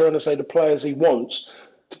going to turn and say the players he wants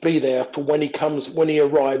to be there for when he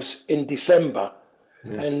arrives in December?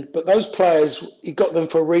 Yeah. But those players, he got them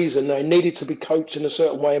for a reason. They needed to be coached in a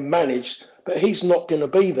certain way and managed, but he's not going to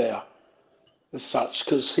be there as such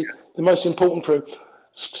because the most important for him.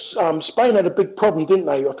 Spain had a big problem, didn't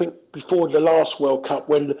they? I think before the last World Cup,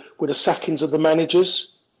 with the sackings of the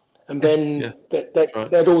managers, and then they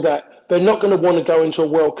had all that. They're not going to want to go into a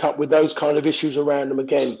World Cup with those kind of issues around them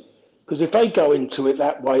again, because if they go into it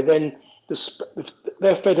that way, then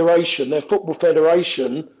their federation, their football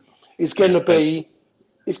federation, is going to be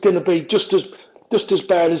just as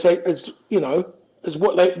bad as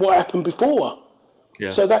what happened before. Yeah.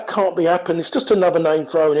 So that can't be happening. It's just another name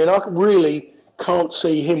thrown in. I really can't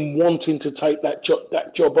see him wanting to take that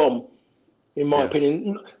job on, in my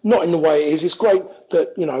opinion. Not in the way it is. It's great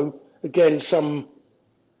that, again, some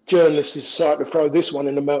journalists decide to throw this one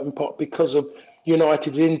in the melting pot because of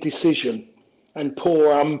United's indecision and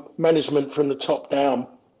poor management from the top down.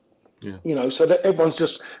 Yeah. So that everyone's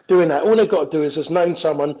just doing that. All they've got to do is just name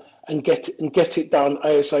someone and get it done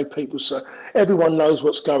ASAP. So everyone knows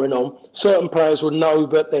what's going on. Certain players will know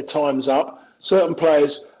that their time's up. Certain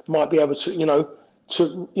players might be able to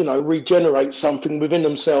regenerate something within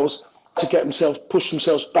themselves to get themselves, push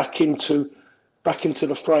themselves back into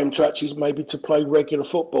the frame to actually maybe to play regular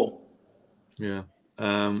football. Yeah.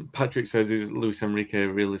 Patrick says, is Luis Enrique a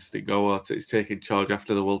realistic goer? He's taking charge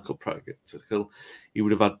after the World Cup practical. He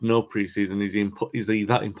would have had no pre-season. Is he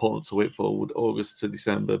that important to wait for? Would August to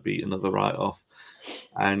December be another write-off?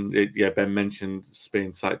 And Ben mentioned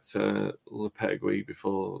Spain signed Lopetegui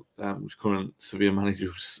before, who's current Sevilla manager,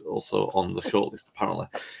 who's also on the shortlist. Apparently,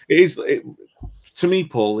 to me,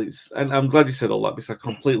 Paul. And I'm glad you said all that because I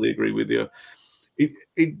completely agree with you.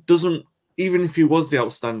 It doesn't, even if he was the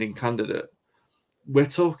outstanding candidate. We're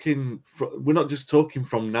not just talking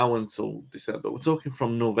from now until December. We're talking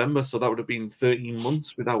from November, so that would have been 13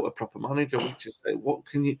 months without a proper manager. Which is, what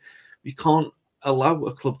can you can't allow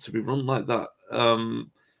a club to be run like that.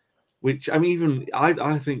 Which I mean,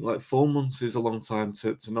 I think like 4 months is a long time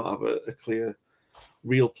to not have a clear,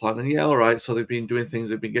 real plan. And all right, so they've been doing things,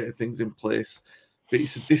 they've been getting things in place, but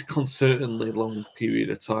it's a disconcertingly long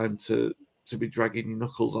period of time to be dragging your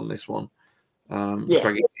knuckles on this one.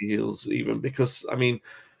 Dragging your heels even because I mean,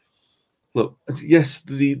 look, yes,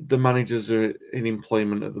 the managers are in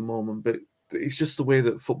employment at the moment, but it's just the way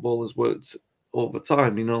that football has worked over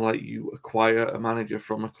time. Like you acquire a manager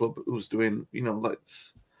from a club who's doing,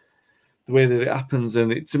 that's the way that it happens.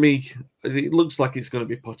 And to me, it looks like it's going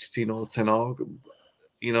to be Pochettino or Ten Hag.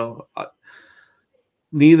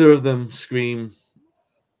 Neither of them scream.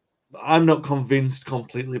 I'm not convinced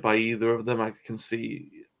completely by either of them. I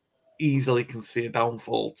easily can see a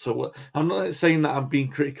downfall. So I'm not saying that I'm being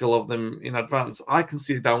critical of them in advance. I can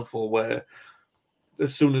see a downfall where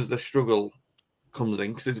as soon as the struggle comes in,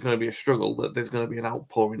 because there's going to be a struggle, that there's going to be an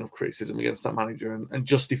outpouring of criticism against that manager and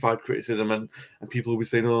justified criticism. And people will be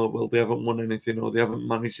saying, oh, well, they haven't won anything or they haven't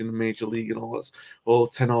managed in the major league and all that. Or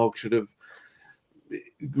Ten Hag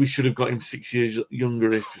we should have got him 6 years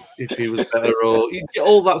younger if he was better or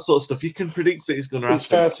all that sort of stuff. You can predict that it's going to happen. He's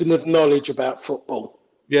fountain of knowledge about football.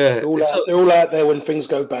 Yeah, they're all out there when things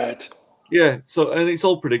go bad. Yeah, and it's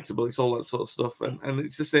all predictable. It's all that sort of stuff, and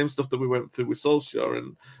it's the same stuff that we went through with Solskjaer,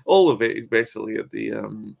 and all of it is basically at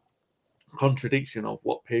the contradiction of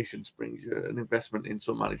what patience brings you, an investment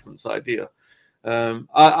into a management's idea.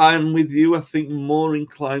 I'm with you. I think more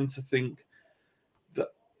inclined to think that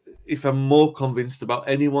if I'm more convinced about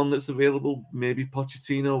anyone that's available, maybe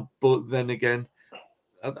Pochettino. But then again,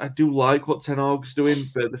 I do like what Ten Hag's doing,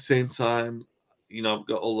 but at the same time, I've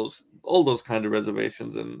got all those kind of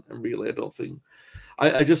reservations, and really, I don't think.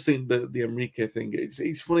 I just think that the Enrique thing,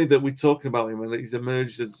 it's funny that we're talking about him and that he's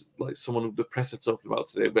emerged as like someone who the press are talking about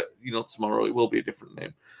today, but tomorrow it will be a different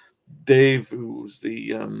name. Dave, who's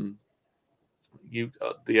the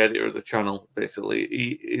editor of the channel,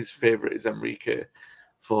 basically, his favourite is Enrique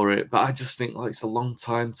for it. But I just think it's a long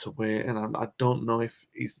time to wait, and I don't know if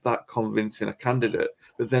he's that convincing a candidate.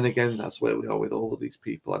 But then again, that's where we are with all of these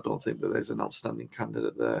people. I don't think that there's an outstanding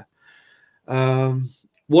candidate there.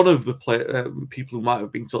 One of the people who might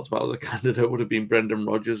have been talked about as a candidate would have been Brendan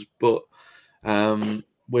Rodgers, but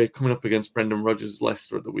we're coming up against Brendan Rodgers'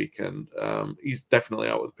 Leicester at the weekend. He's definitely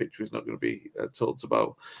out of the picture. He's not going to be talked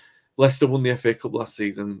about. Leicester won the FA Cup last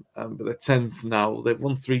season, but they're 10th now. They've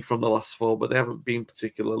won 3 from the last 4, but they haven't been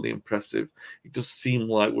particularly impressive. It does seem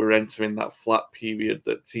like we're entering that flat period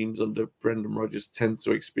that teams under Brendan Rodgers tend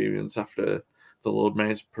to experience after the Lord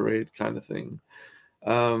Mayor's parade kind of thing.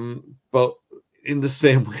 But in the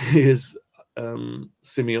same way as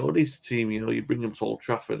Simeone's team, you bring them to Old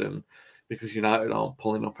Trafford, and because United aren't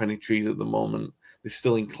pulling up any trees at the moment, they're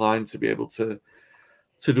still inclined to be able to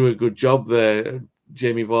do a good job there.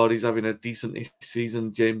 Jamie Vardy's having a decent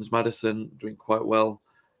season. James Maddison doing quite well.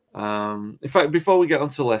 In fact, before we get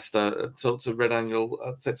onto Leicester, I'll take to Red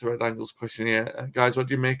Angle's question here. Guys, what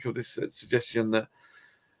do you make of this suggestion that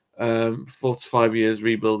 4 to 5 years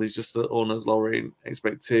rebuild is just the owners lowering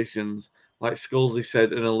expectations? Like Scholesy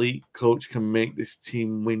said, an elite coach can make this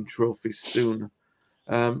team win trophies soon.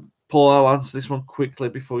 Paul, I'll answer this one quickly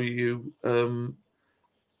before you.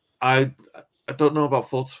 I don't know about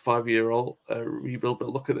 4 to 5 year old rebuild,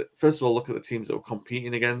 but first of all, look at the teams that we're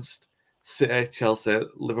competing against. City, Chelsea,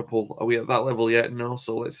 Liverpool. Are we at that level yet? No.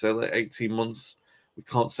 So let's say 18 months. We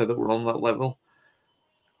can't say that we're on that level.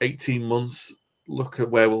 18 months. Look at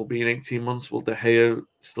where we'll be in 18 months. Will De Gea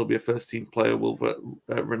still be a first team player? Will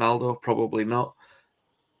Ronaldo? Probably not.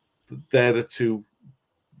 They're the two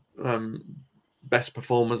best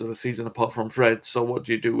performers of the season apart from Fred. So what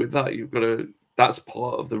do you do with that? You've got to. That's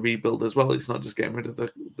part of the rebuild as well. It's not just getting rid of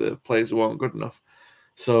the players who aren't good enough.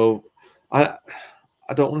 So I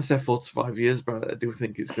don't want to say 4 to 5 years, but I do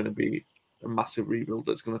think it's going to be a massive rebuild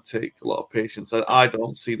that's going to take a lot of patience. I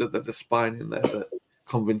don't see that there's a spine in there that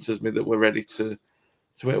convinces me that we're ready to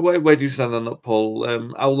where do you stand on that, Paul?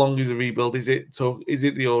 How long is a rebuild? Is it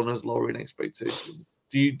the owners lowering expectations?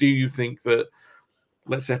 Do you think that,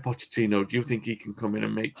 let's say Pochettino, do you think he can come in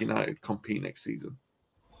and make United compete next season?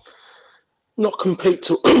 Not compete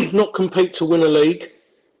to win a league.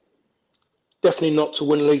 Definitely not to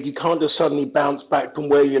win a league. You can't just suddenly bounce back from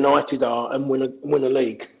where United are and win a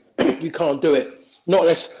league. You can't do it. Not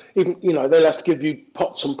unless even they'll have to give you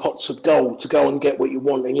pots and pots of gold to go and get what you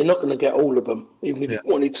want, and you're not going to get all of them, even if you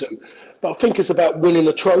wanted to. But I think it's about winning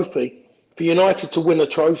a trophy. For United to win a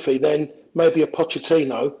trophy, then maybe a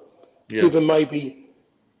Pochettino, even maybe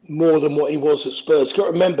more than what he was at Spurs. You've got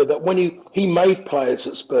to remember that when he made players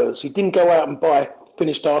at Spurs, he didn't go out and buy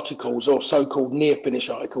finished articles or so-called near-finished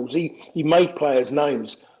articles. He made players'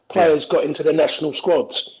 names. Players got into the national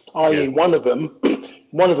squads, i.e. one of them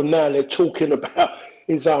now they're talking about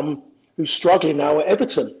is who's struggling now at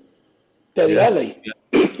Everton, Dele Alli.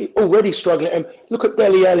 Already struggling. And look at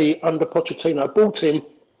Dele Alli under Pochettino. Bought him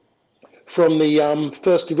from the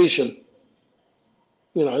first division.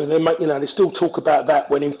 They still talk about that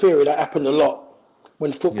when in theory that happened a lot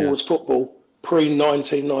when football was football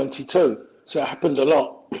pre-1992. So it happened a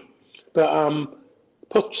lot.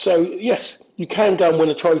 But so yes, you can go and win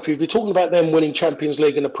a trophy. If you're talking about them winning Champions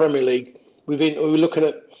League and the Premier League, we're looking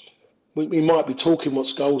at. We might be talking what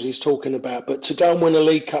Scholes is talking about, but to go and win a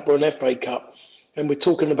League Cup or an FA Cup, and we're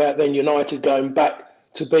talking about then United going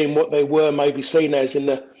back to being what they were maybe seen as in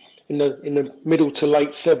the middle to late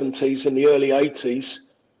 70s and the early 80s,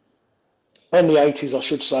 and the 80s, I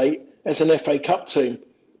should say, as an FA Cup team.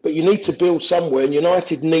 But you need to build somewhere, and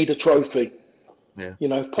United need a trophy. Yeah.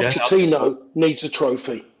 Pochettino needs a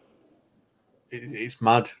trophy. It's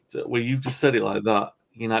mad. Well, you've just said it like that.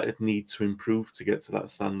 United need to improve to get to that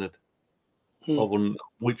standard,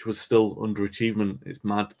 which was still underachievement. It's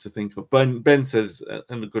mad to think of. Ben says,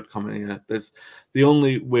 in a good comment here, there's the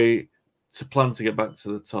only way to plan to get back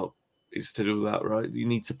to the top is to do that, right? You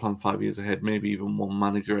need to plan 5 years ahead, maybe even one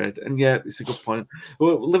manager ahead. And yeah, it's a good point.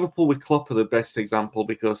 Well, Liverpool with Klopp are the best example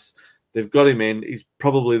because they've got him in. He's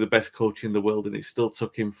probably the best coach in the world, and it still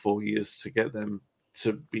took him 4 years to get them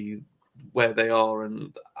to be where they are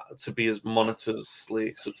and to be as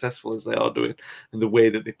monetarily successful as they are doing in the way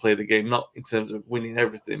that they play the game, not in terms of winning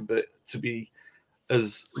everything, but to be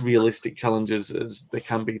as realistic challengers as they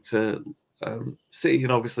can be to City.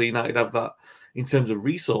 And obviously United have that in terms of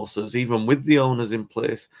resources, even with the owners in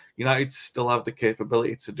place, United still have the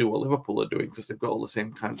capability to do what Liverpool are doing because they've got all the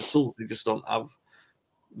same kind of tools. They just don't have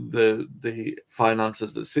the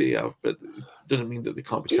finances that City have, but it doesn't mean that they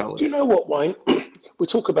can't be challenged. Do you know what, Wayne? We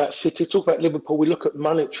talk about City, talk about Liverpool, we look at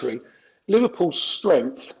monetary. Liverpool's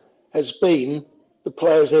strength has been the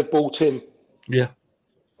players they've brought in. Yeah.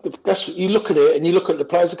 That's you look at it, and you look at the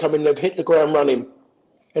players that come in, they've hit the ground running.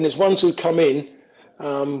 And there's ones who come in,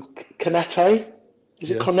 Konate,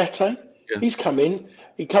 is it Konate? Yeah. He's come in.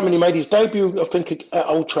 He made his debut, I think, at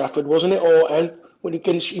Old Trafford, wasn't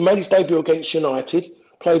it? He made his debut against United,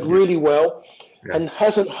 played really well, and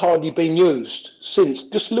hasn't hardly been used since.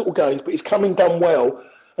 Just little games, but he's come in, done well.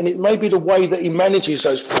 And it may be the way that he manages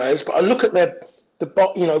those players, but I look at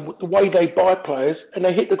the way they buy players, and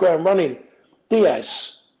they hit the ground running.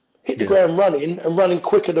 Diaz hit the ground running and running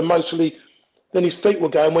quicker than his feet were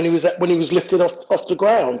going when he was lifted off the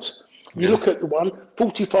ground. You look at the one,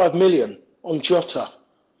 45 million on Jota.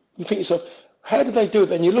 You think to yourself, how did they do it?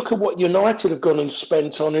 Then you look at what United have gone and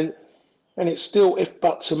spent on it, and it's still if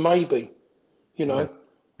buts and maybe.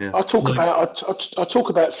 I talk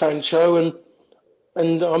about Sancho,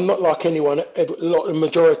 and I'm not like anyone, the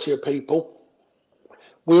majority of people.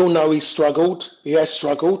 We all know he's struggled. He has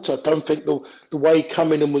struggled. I don't think the way he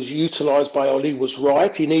came in and was utilised by Oli was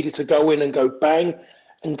right. He needed to go in and go bang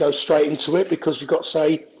and go straight into it, because you've got to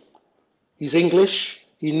say he's English.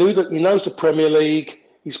 He knows the Premier League.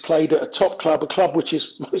 He's played at a top club, a club which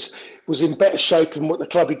was in better shape than what the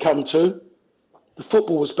club he come to. The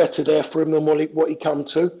football was better there for him than what he come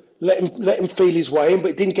to. Let him feel his way in, but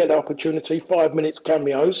he didn't get the opportunity. 5 minutes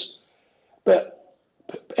cameos, but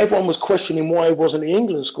everyone was questioning why he wasn't in the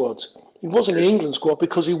England squad. He wasn't in the England squad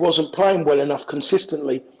because he wasn't playing well enough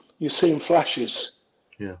consistently. You've seen flashes.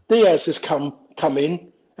 Yeah. Diaz has come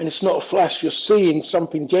in, and it's not a flash. You're seeing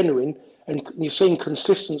something genuine, and you're seeing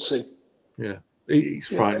consistency. Yeah, he's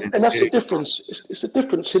frightening. And that's the difference. It's the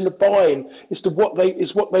difference in the buying. It's what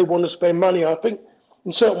they want to spend money. I think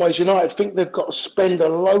in certain ways, United think they've got to spend a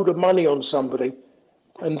load of money on somebody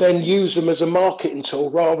and then use them as a marketing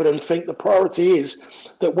tool, rather than think the priority is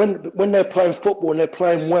that when they're playing football and they're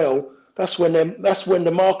playing well, that's when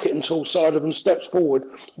the marketing tool side of them steps forward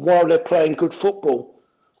while they're playing good football,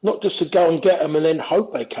 not just to go and get them and then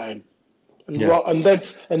hope they can, and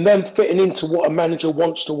then fitting into what a manager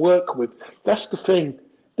wants to work with. That's the thing.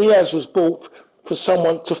 Diaz was bought for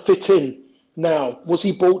someone to fit in. Now, was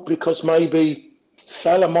he bought because maybe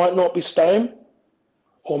Salah might not be staying?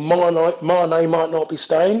 Or Mane might not be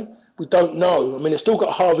staying. We don't know. I mean, they've still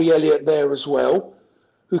got Harvey Elliott there as well,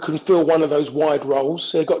 who can fill one of those wide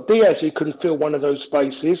roles. They've got Diaz who can fill one of those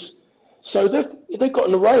spaces. So they've got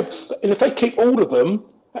an array. And if they keep all of them,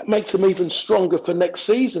 that makes them even stronger for next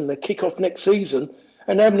season. They kick off next season,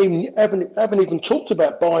 and haven't even talked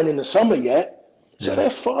about buying in the summer yet. So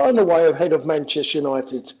they're far and away ahead of Manchester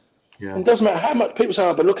United. Yeah. And it doesn't matter how much people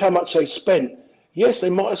say, but look how much they spent. Yes,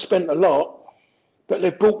 they might have spent a lot, but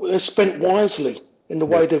they've spent wisely in the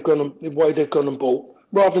way they've gone and bought,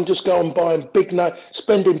 rather than just go and buying big,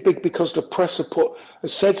 spending big because the press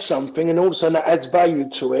has said something, and all of a sudden that adds value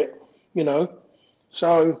to it,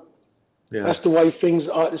 So that's the way things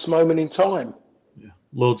are at this moment in time. Yeah,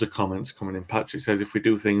 loads of comments coming in. Patrick says, if we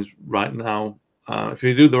do things right now, if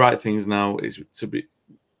we do the right things now, is to be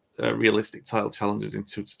realistic title challenges in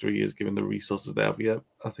 2 to 3 years, given the resources they have. Yeah,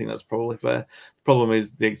 I think that's probably fair. The problem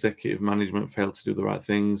is the executive management failed to do the right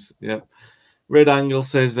things. Yeah. Red Angle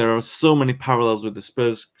says there are so many parallels with the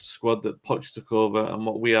Spurs squad that Poch took over and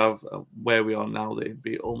what we have, where we are now, that it'd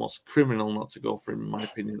be almost criminal not to go for him, in my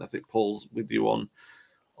opinion. I think Paul's with you on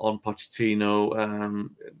Pochettino.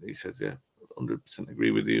 He says, 100%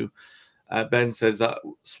 agree with you. Ben says that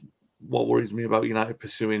what worries me about United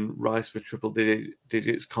pursuing Rice for triple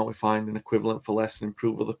digits, can't we find an equivalent for less and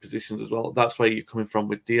improve other positions as well? That's where you're coming from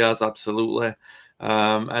with Diaz, absolutely.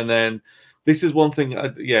 And then this is one thing,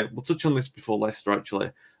 we'll touch on this before Leicester, actually.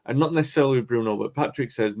 And not necessarily with Bruno, but Patrick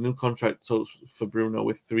says new contract talks for Bruno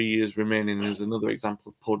with 3 years remaining is another example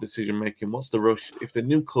of poor decision-making. What's the rush? If the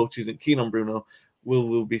new coach isn't keen on Bruno,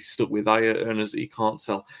 we'll be stuck with higher earners he can't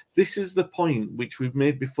sell. This is the point which we've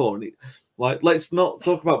made before. And let's not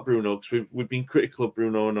talk about Bruno, because we've been critical of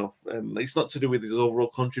Bruno enough, and it's not to do with his overall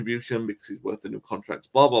contribution because he's worth a new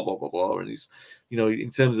contract, blah blah blah blah blah. And he's, in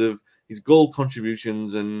terms of his goal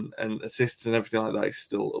contributions and assists and everything like that, he's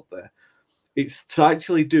still up there. It's to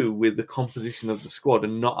actually do with the composition of the squad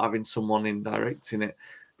and not having someone in directing it.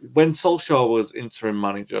 When Solskjaer was interim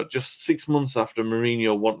manager, just 6 months after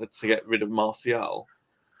Mourinho wanted to get rid of Martial,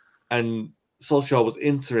 and Solskjaer was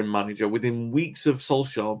interim manager, within weeks of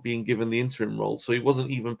Solskjaer being given the interim role, so he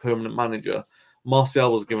wasn't even permanent manager,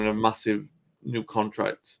 Martial was given a massive new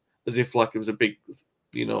contract, as if like it was a big,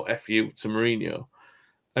 FU to Mourinho.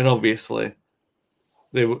 And obviously,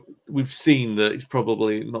 we've seen that it's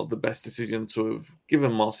probably not the best decision to have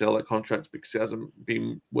given Martial that contract because it hasn't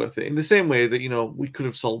been worth it. In the same way that, we could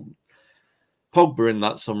have sold Pogba in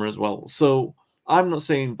that summer as well. So I'm not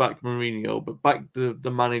saying back Mourinho, but back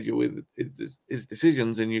the manager with his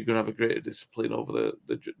decisions, and you're going to have a greater discipline over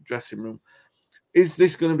the dressing room. Is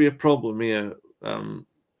this going to be a problem here?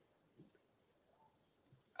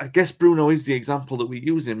 I guess Bruno is the example that we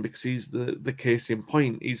use him because he's the case in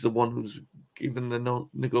point. He's the one who's given the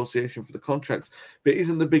negotiation for the contracts. But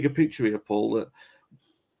isn't the bigger picture here, Paul, that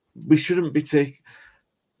we shouldn't be taking...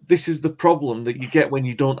 This is the problem that you get when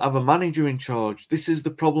you don't have a manager in charge. This is the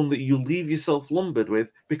problem that you leave yourself lumbered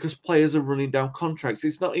with because players are running down contracts.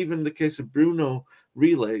 It's not even the case of Bruno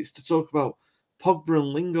relays to talk about Pogba and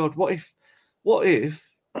Lingard. What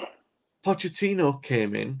if Pochettino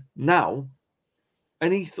came in now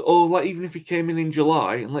and he even if he came in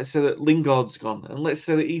July and let's say that Lingard's gone and let's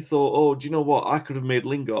say that he thought, do you know what? I could have made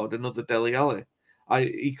Lingard another Dele Alli.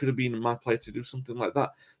 He could have been my player to do something like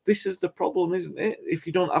that. This is the problem, isn't it? If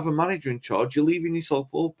you don't have a manager in charge, you're leaving yourself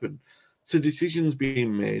open to decisions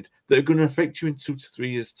being made that are going to affect you in 2 to 3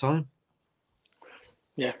 years' time.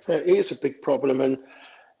 Yeah, it is a big problem, and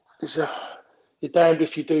you're damned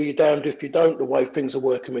if you do, you're damned if you don't. The way things are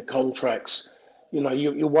working with contracts,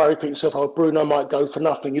 you're worried for yourself. Bruno might go for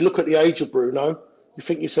nothing. You look at the age of Bruno, you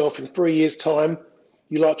think yourself in 3 years' time,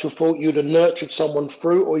 you like to have thought you'd have nurtured someone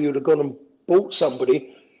through, or you'd have gone and bought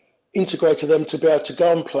somebody, integrated them to be able to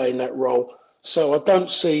go and play in that role. So I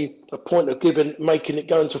don't see a point of making it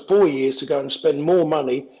go into 4 years to go and spend more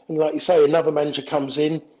money. And like you say, another manager comes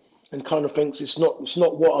in and kind of thinks it's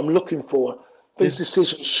not what I'm looking for. These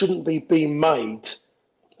decisions shouldn't be being made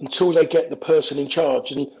until they get the person in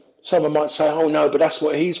charge. And someone might say, oh no, but that's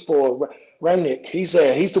what he's for. Rangnick, he's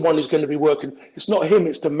there. He's the one who's going to be working. It's not him,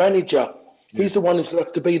 it's the manager. He's the one who's going to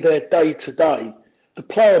have to be there day to day. The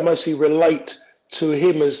player mostly relate to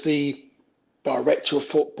him as the director of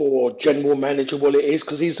football or general manager, it is,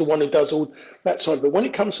 because he's the one who does all that side. But when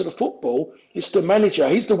it comes to the football, it's the manager.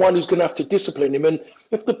 He's the one who's going to have to discipline him. And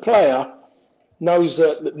if the player knows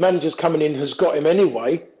that the manager's coming in has got him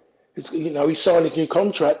anyway, he's signed his new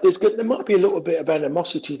contract, there might be a little bit of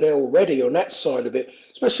animosity there already on that side of it,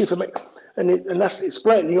 especially for me. And it's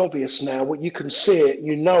blatantly obvious now. What you can see it,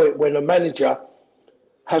 you know it when a manager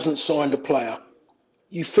hasn't signed a player.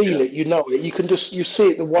 You feel it, you know it. You see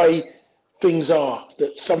it the way things are,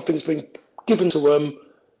 that something's been given to them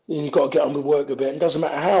and you've got to get on with work a bit. It doesn't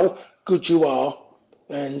matter how good you are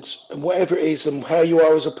and whatever it is and how you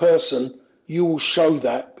are as a person, you will show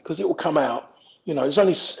that because it will come out. There's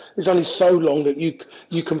only so long that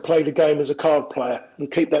you can play the game as a card player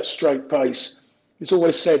and keep that straight face. It's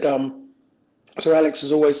always said, Sir Alex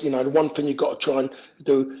has always, the one thing you've got to try and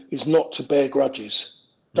do is not to bear grudges.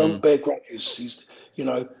 Don't bear grudges.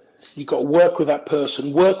 You've got to work with that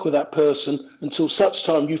person until such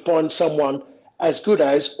time you find someone as good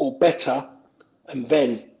as or better, and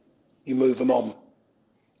then you move them on.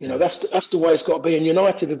 That's the way it's got to be. And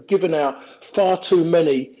United have given out far too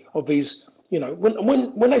many of these.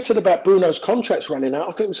 When they said about Bruno's contracts running out,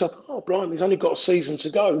 I think to myself, oh, blimey, he's only got a season to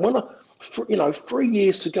go. When 3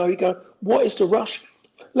 years to go, you go, what is the rush?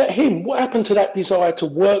 Let him. What happened to that desire to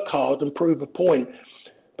work hard and prove a point?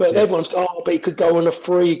 But everyone's, but he could go on a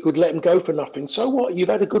free, you could let him go for nothing. So what? You've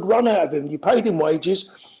had a good run out of him. You paid him wages.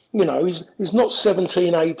 He's not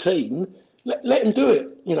 17, 18. Let him do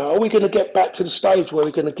it. Are we going to get back to the stage where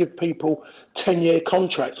we're going to give people 10-year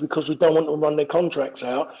contracts because we don't want them to run their contracts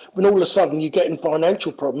out? When all of a sudden you get in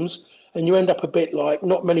financial problems and you end up a bit like,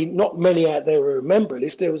 not many out there who remember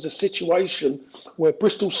this. There was a situation where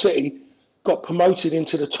Bristol City got promoted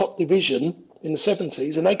into the top division in the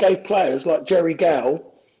 70s and they gave players like Jerry Gow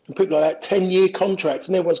and people like that 10-year contracts,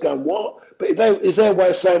 and everyone's going, what? But is their way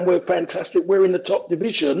of saying we're fantastic, we're in the top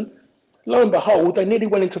division. Lo and behold, they nearly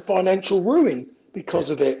went into financial ruin because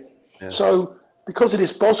of it. Yeah. So because of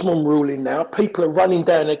this Bosman ruling now, people are running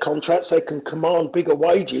down their contracts, they can command bigger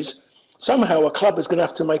wages. Somehow a club is going to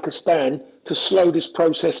have to make a stand to slow this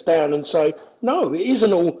process down and say, no, it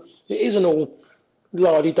isn't all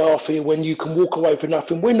lardy-darty when you can walk away for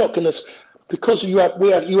nothing. We're not going to... Because you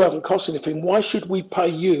haven't cost anything, why should we pay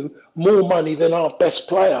you more money than our best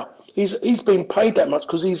player? He's being paid that much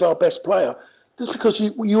because he's our best player. Just because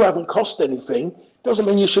you haven't cost anything doesn't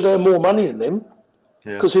mean you should earn more money than him.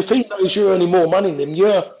 Because if he knows you're earning more money than him,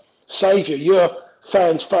 you're saviour, you're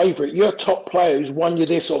fans' favourite, your top player who's won you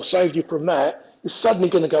this or saved you from that, is suddenly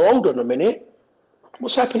going to go, hold on a minute,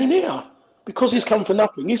 what's happening here? Because he's come for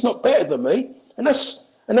nothing, he's not better than me. And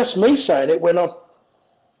that's me saying it when I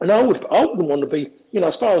wouldn't want to be,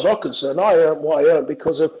 as far as I'm concerned, I earned what I earned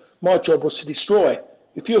because of my job was to destroy.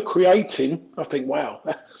 If you're creating, I think, wow,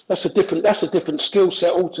 that's a different skill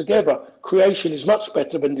set altogether. Creation is much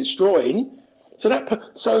better than destroying.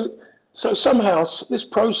 So somehow this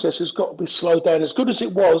process has got to be slowed down. As good as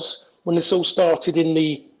it was when this all started in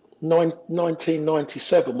the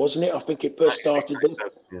 1997, wasn't it? I think it first started in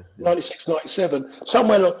 96, 97.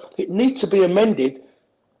 Somewhere it needs to be amended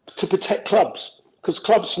to protect clubs, because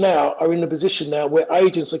clubs now are in a position now where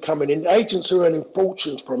agents are coming in. Agents are earning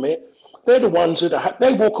fortunes from it. They're the ones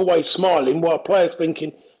they walk away smiling while players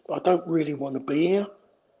thinking, I don't really want to be here,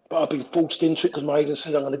 but I've been forced into it because my agent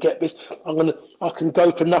says I'm going to get this. I can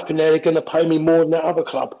go for nothing there. They're going to pay me more than that other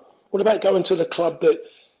club. What about going to the club that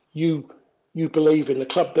you believe in, the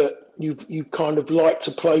club that you kind of like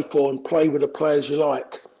to play for and play with the players you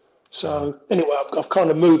like? So anyway, I've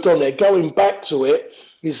kind of moved on there. Going back to it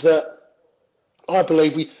is that I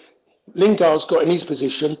believe Lingard's got in his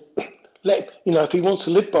position. If he wants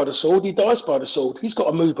to live by the sword, he dies by the sword. He's got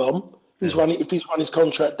to move on. If he's run his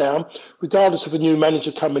contract down, regardless of a new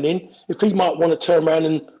manager coming in, if he might want to turn around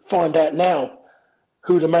and find out now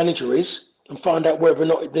who the manager is and find out whether or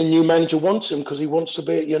not the new manager wants him because he wants to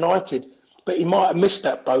be at United. But he might have missed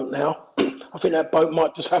that boat now. I think that boat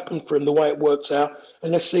might just happen for him the way it works out.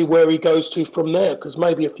 And let's see where he goes to from there, because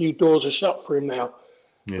maybe a few doors are shut for him now.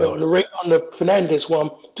 Yeah. But on the Fernandes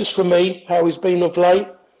one, just for me, how he's been of late,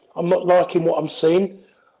 I'm not liking what I'm seeing.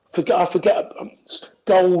 I forget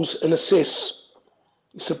goals and assists.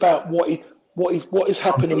 It's about what is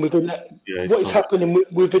happening within that. Yeah, what is happening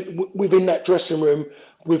within that dressing room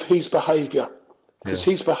with his behaviour, because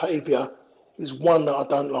his behaviour is one that I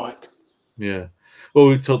don't like. Yeah, well,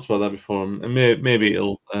 we talked about that before, and maybe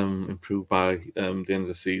it'll improve by the end of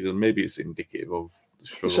the season. Maybe it's indicative of the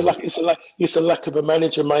struggle. It's a lack of a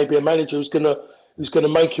manager. Maybe a manager who's gonna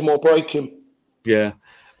make him or break him. Yeah.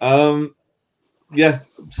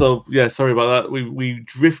 So sorry about that. We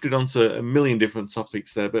drifted onto a million different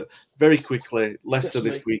topics there, but very quickly, Leicester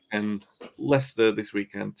this weekend,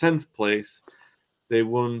 10th place. They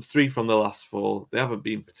won 3 from the last 4. They haven't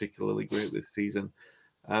been particularly great this season,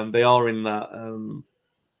 and they are in that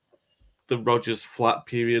the Rodgers flat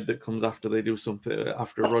period that comes after they do something,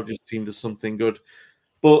 after a Rodgers team does something good.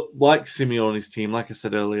 But like Simeone's team, like I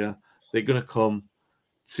said earlier, they're going to come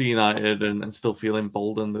to United and still feel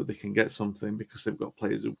emboldened that they can get something because they've got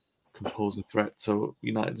players who can pose a threat. So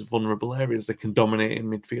United's vulnerable areas, they can dominate in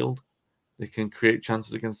midfield. They can create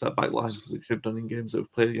chances against that back line, which they've done in games that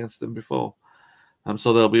have played against them before.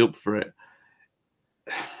 So they'll be up for it.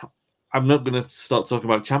 I'm not going to start talking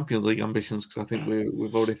about Champions League ambitions because I think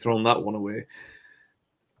we've already thrown that one away.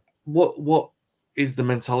 What is the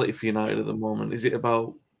mentality for United at the moment? Is it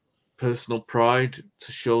about personal pride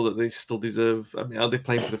to show that they still deserve? I mean, are they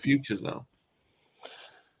playing for the futures now?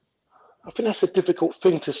 I think that's a difficult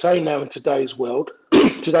thing to say now in today's world.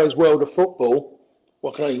 Today's world of football,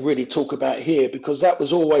 what can I really talk about here? Because that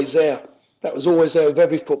was always there. That was always there with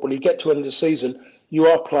every football. You get to the end of the season, you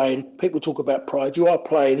are playing. People talk about pride. You are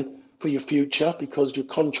playing for your future because your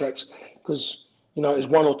contracts, because it's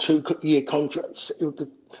 1 or 2 year contracts.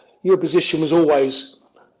 Your position was always,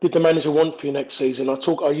 did the manager want for you next season?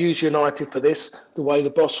 I use United for this, the way the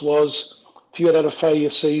boss was. If you had a failure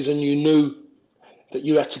season, you knew that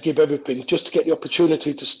you had to give everything just to get the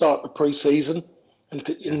opportunity to start the pre-season. And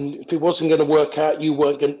if it wasn't going to work out, you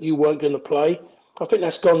weren't going to play. I think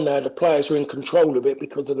that's gone now. The players are in control of it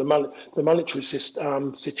because of the monetary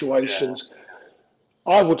situations. Yeah.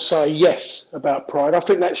 I would say yes about pride. I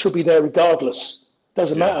think that should be there regardless.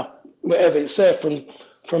 Doesn't matter whatever it's there from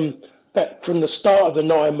the start of the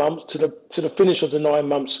 9 months to the finish of the 9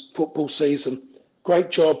 months football season. Great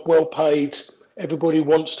job, well paid. Everybody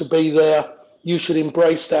wants to be there. You should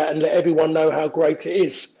embrace that and let everyone know how great it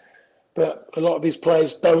is. But a lot of these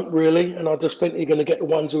players don't really, and I just think you're going to get the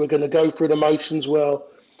ones who are going to go through the motions. Well,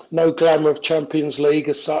 no glamour of Champions League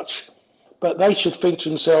as such, but they should think to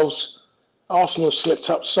themselves, Arsenal have slipped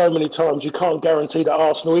up so many times. You can't guarantee that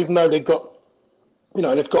Arsenal, even though they've got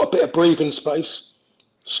a bit of breathing space,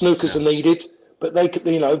 snookers are needed, but they'll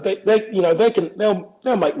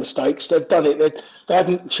make mistakes. They've done it. They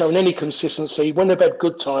haven't shown any consistency. When they've had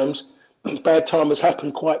good times, bad time has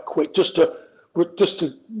happened quite quick. Just to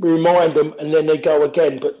remind them, and then they go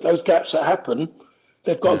again. But those gaps that happen,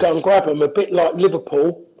 they've got to go and grab them. A bit like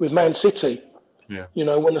Liverpool with Man City. Yeah.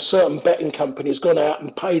 When a certain betting company has gone out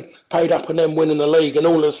and paid up and then winning the league, and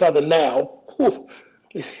all of a sudden now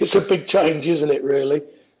it's a big change, isn't it, really?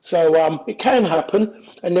 So it can happen,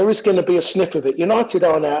 and there is going to be a sniff of it. United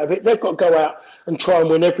aren't out of it. They've got to go out and try and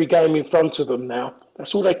win every game in front of them now.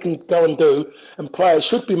 That's all they can go and do, and players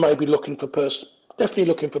should be maybe definitely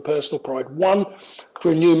looking for personal pride. One,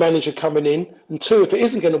 for a new manager coming in, and two, if it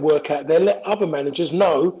isn't going to work out there, let other managers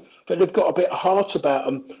know that they've got a bit of heart about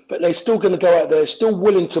them, but they're still going to go out there, still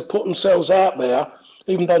willing to put themselves out there,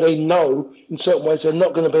 even though they know in certain ways they're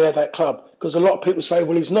not going to be at that club. Because a lot of people say,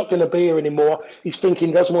 well, he's not going to be here anymore. He's thinking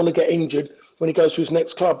he doesn't want to get injured when he goes to his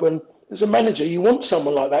next club. When as a manager, you want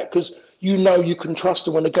someone like that because you know you can trust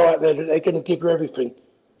them when they go out there that they're going to give you everything.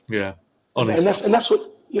 Yeah, honestly. And that's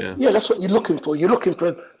what that's what you're looking for. You're looking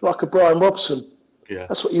for like a Brian Robson. Yeah.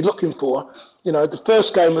 That's what you're looking for. You know, the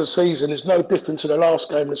first game of the season is no different to the last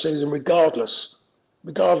game of the season, regardless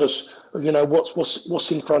of, you know,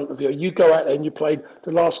 what's in front of you. You go out there and you play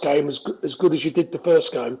the last game as good as you did the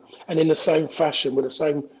first game, and in the same fashion, with the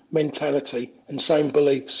same mentality and same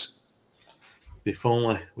beliefs. If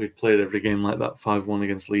only we'd played every game like that, 5-1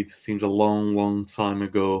 against Leeds. It seems a long, long time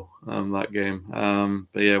ago, that game.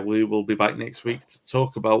 But yeah, we will be back next week to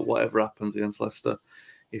talk about whatever happens against Leicester.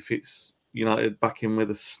 If it's United back in with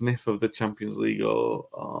a sniff of the Champions League or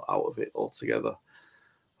out of it altogether,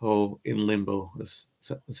 or in limbo, as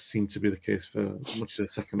seemed to be the case for much of the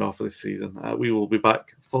second half of this season. We will be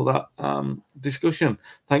back for that discussion.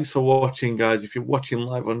 Thanks for watching, guys. If you're watching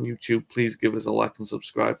live on YouTube, please give us a like and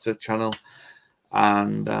subscribe to the channel.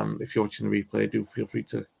 And if you're watching the replay, do feel free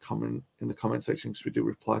to comment in the comment section because we do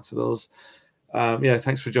reply to those.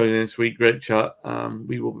 Thanks for joining this week. Great chat.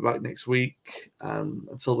 We will be back next week.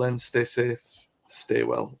 Until then, stay safe, stay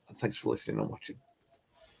well, and thanks for listening and watching.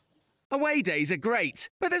 Away days are great,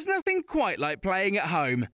 but there's nothing quite like playing at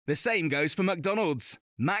home. The same goes for McDonald's.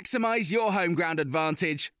 Maximise your home ground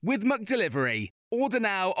advantage with McDelivery. Order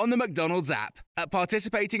now on the McDonald's app. At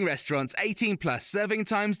participating restaurants, 18 plus serving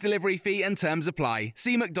times, delivery fee and terms apply.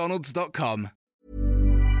 See mcdonalds.com.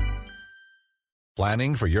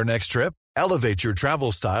 Planning for your next trip? Elevate your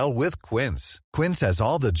travel style with Quince. Quince has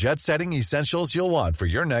all the jet-setting essentials you'll want for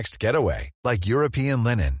your next getaway, like European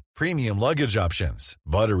linen, premium luggage options,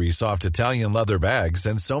 buttery soft Italian leather bags,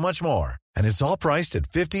 and so much more. And it's all priced at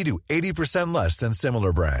 50 to 80% less than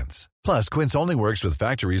similar brands. Plus, Quince only works with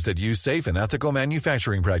factories that use safe and ethical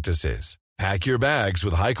manufacturing practices. Pack your bags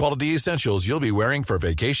with high-quality essentials you'll be wearing for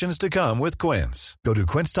vacations to come with Quince. Go to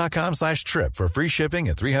quince.com/trip for free shipping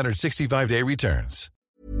and 365-day returns.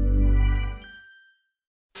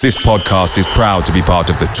 This podcast is proud to be part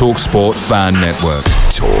of the TalkSport Fan Network.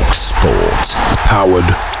 TalkSport. Powered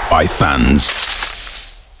by fans.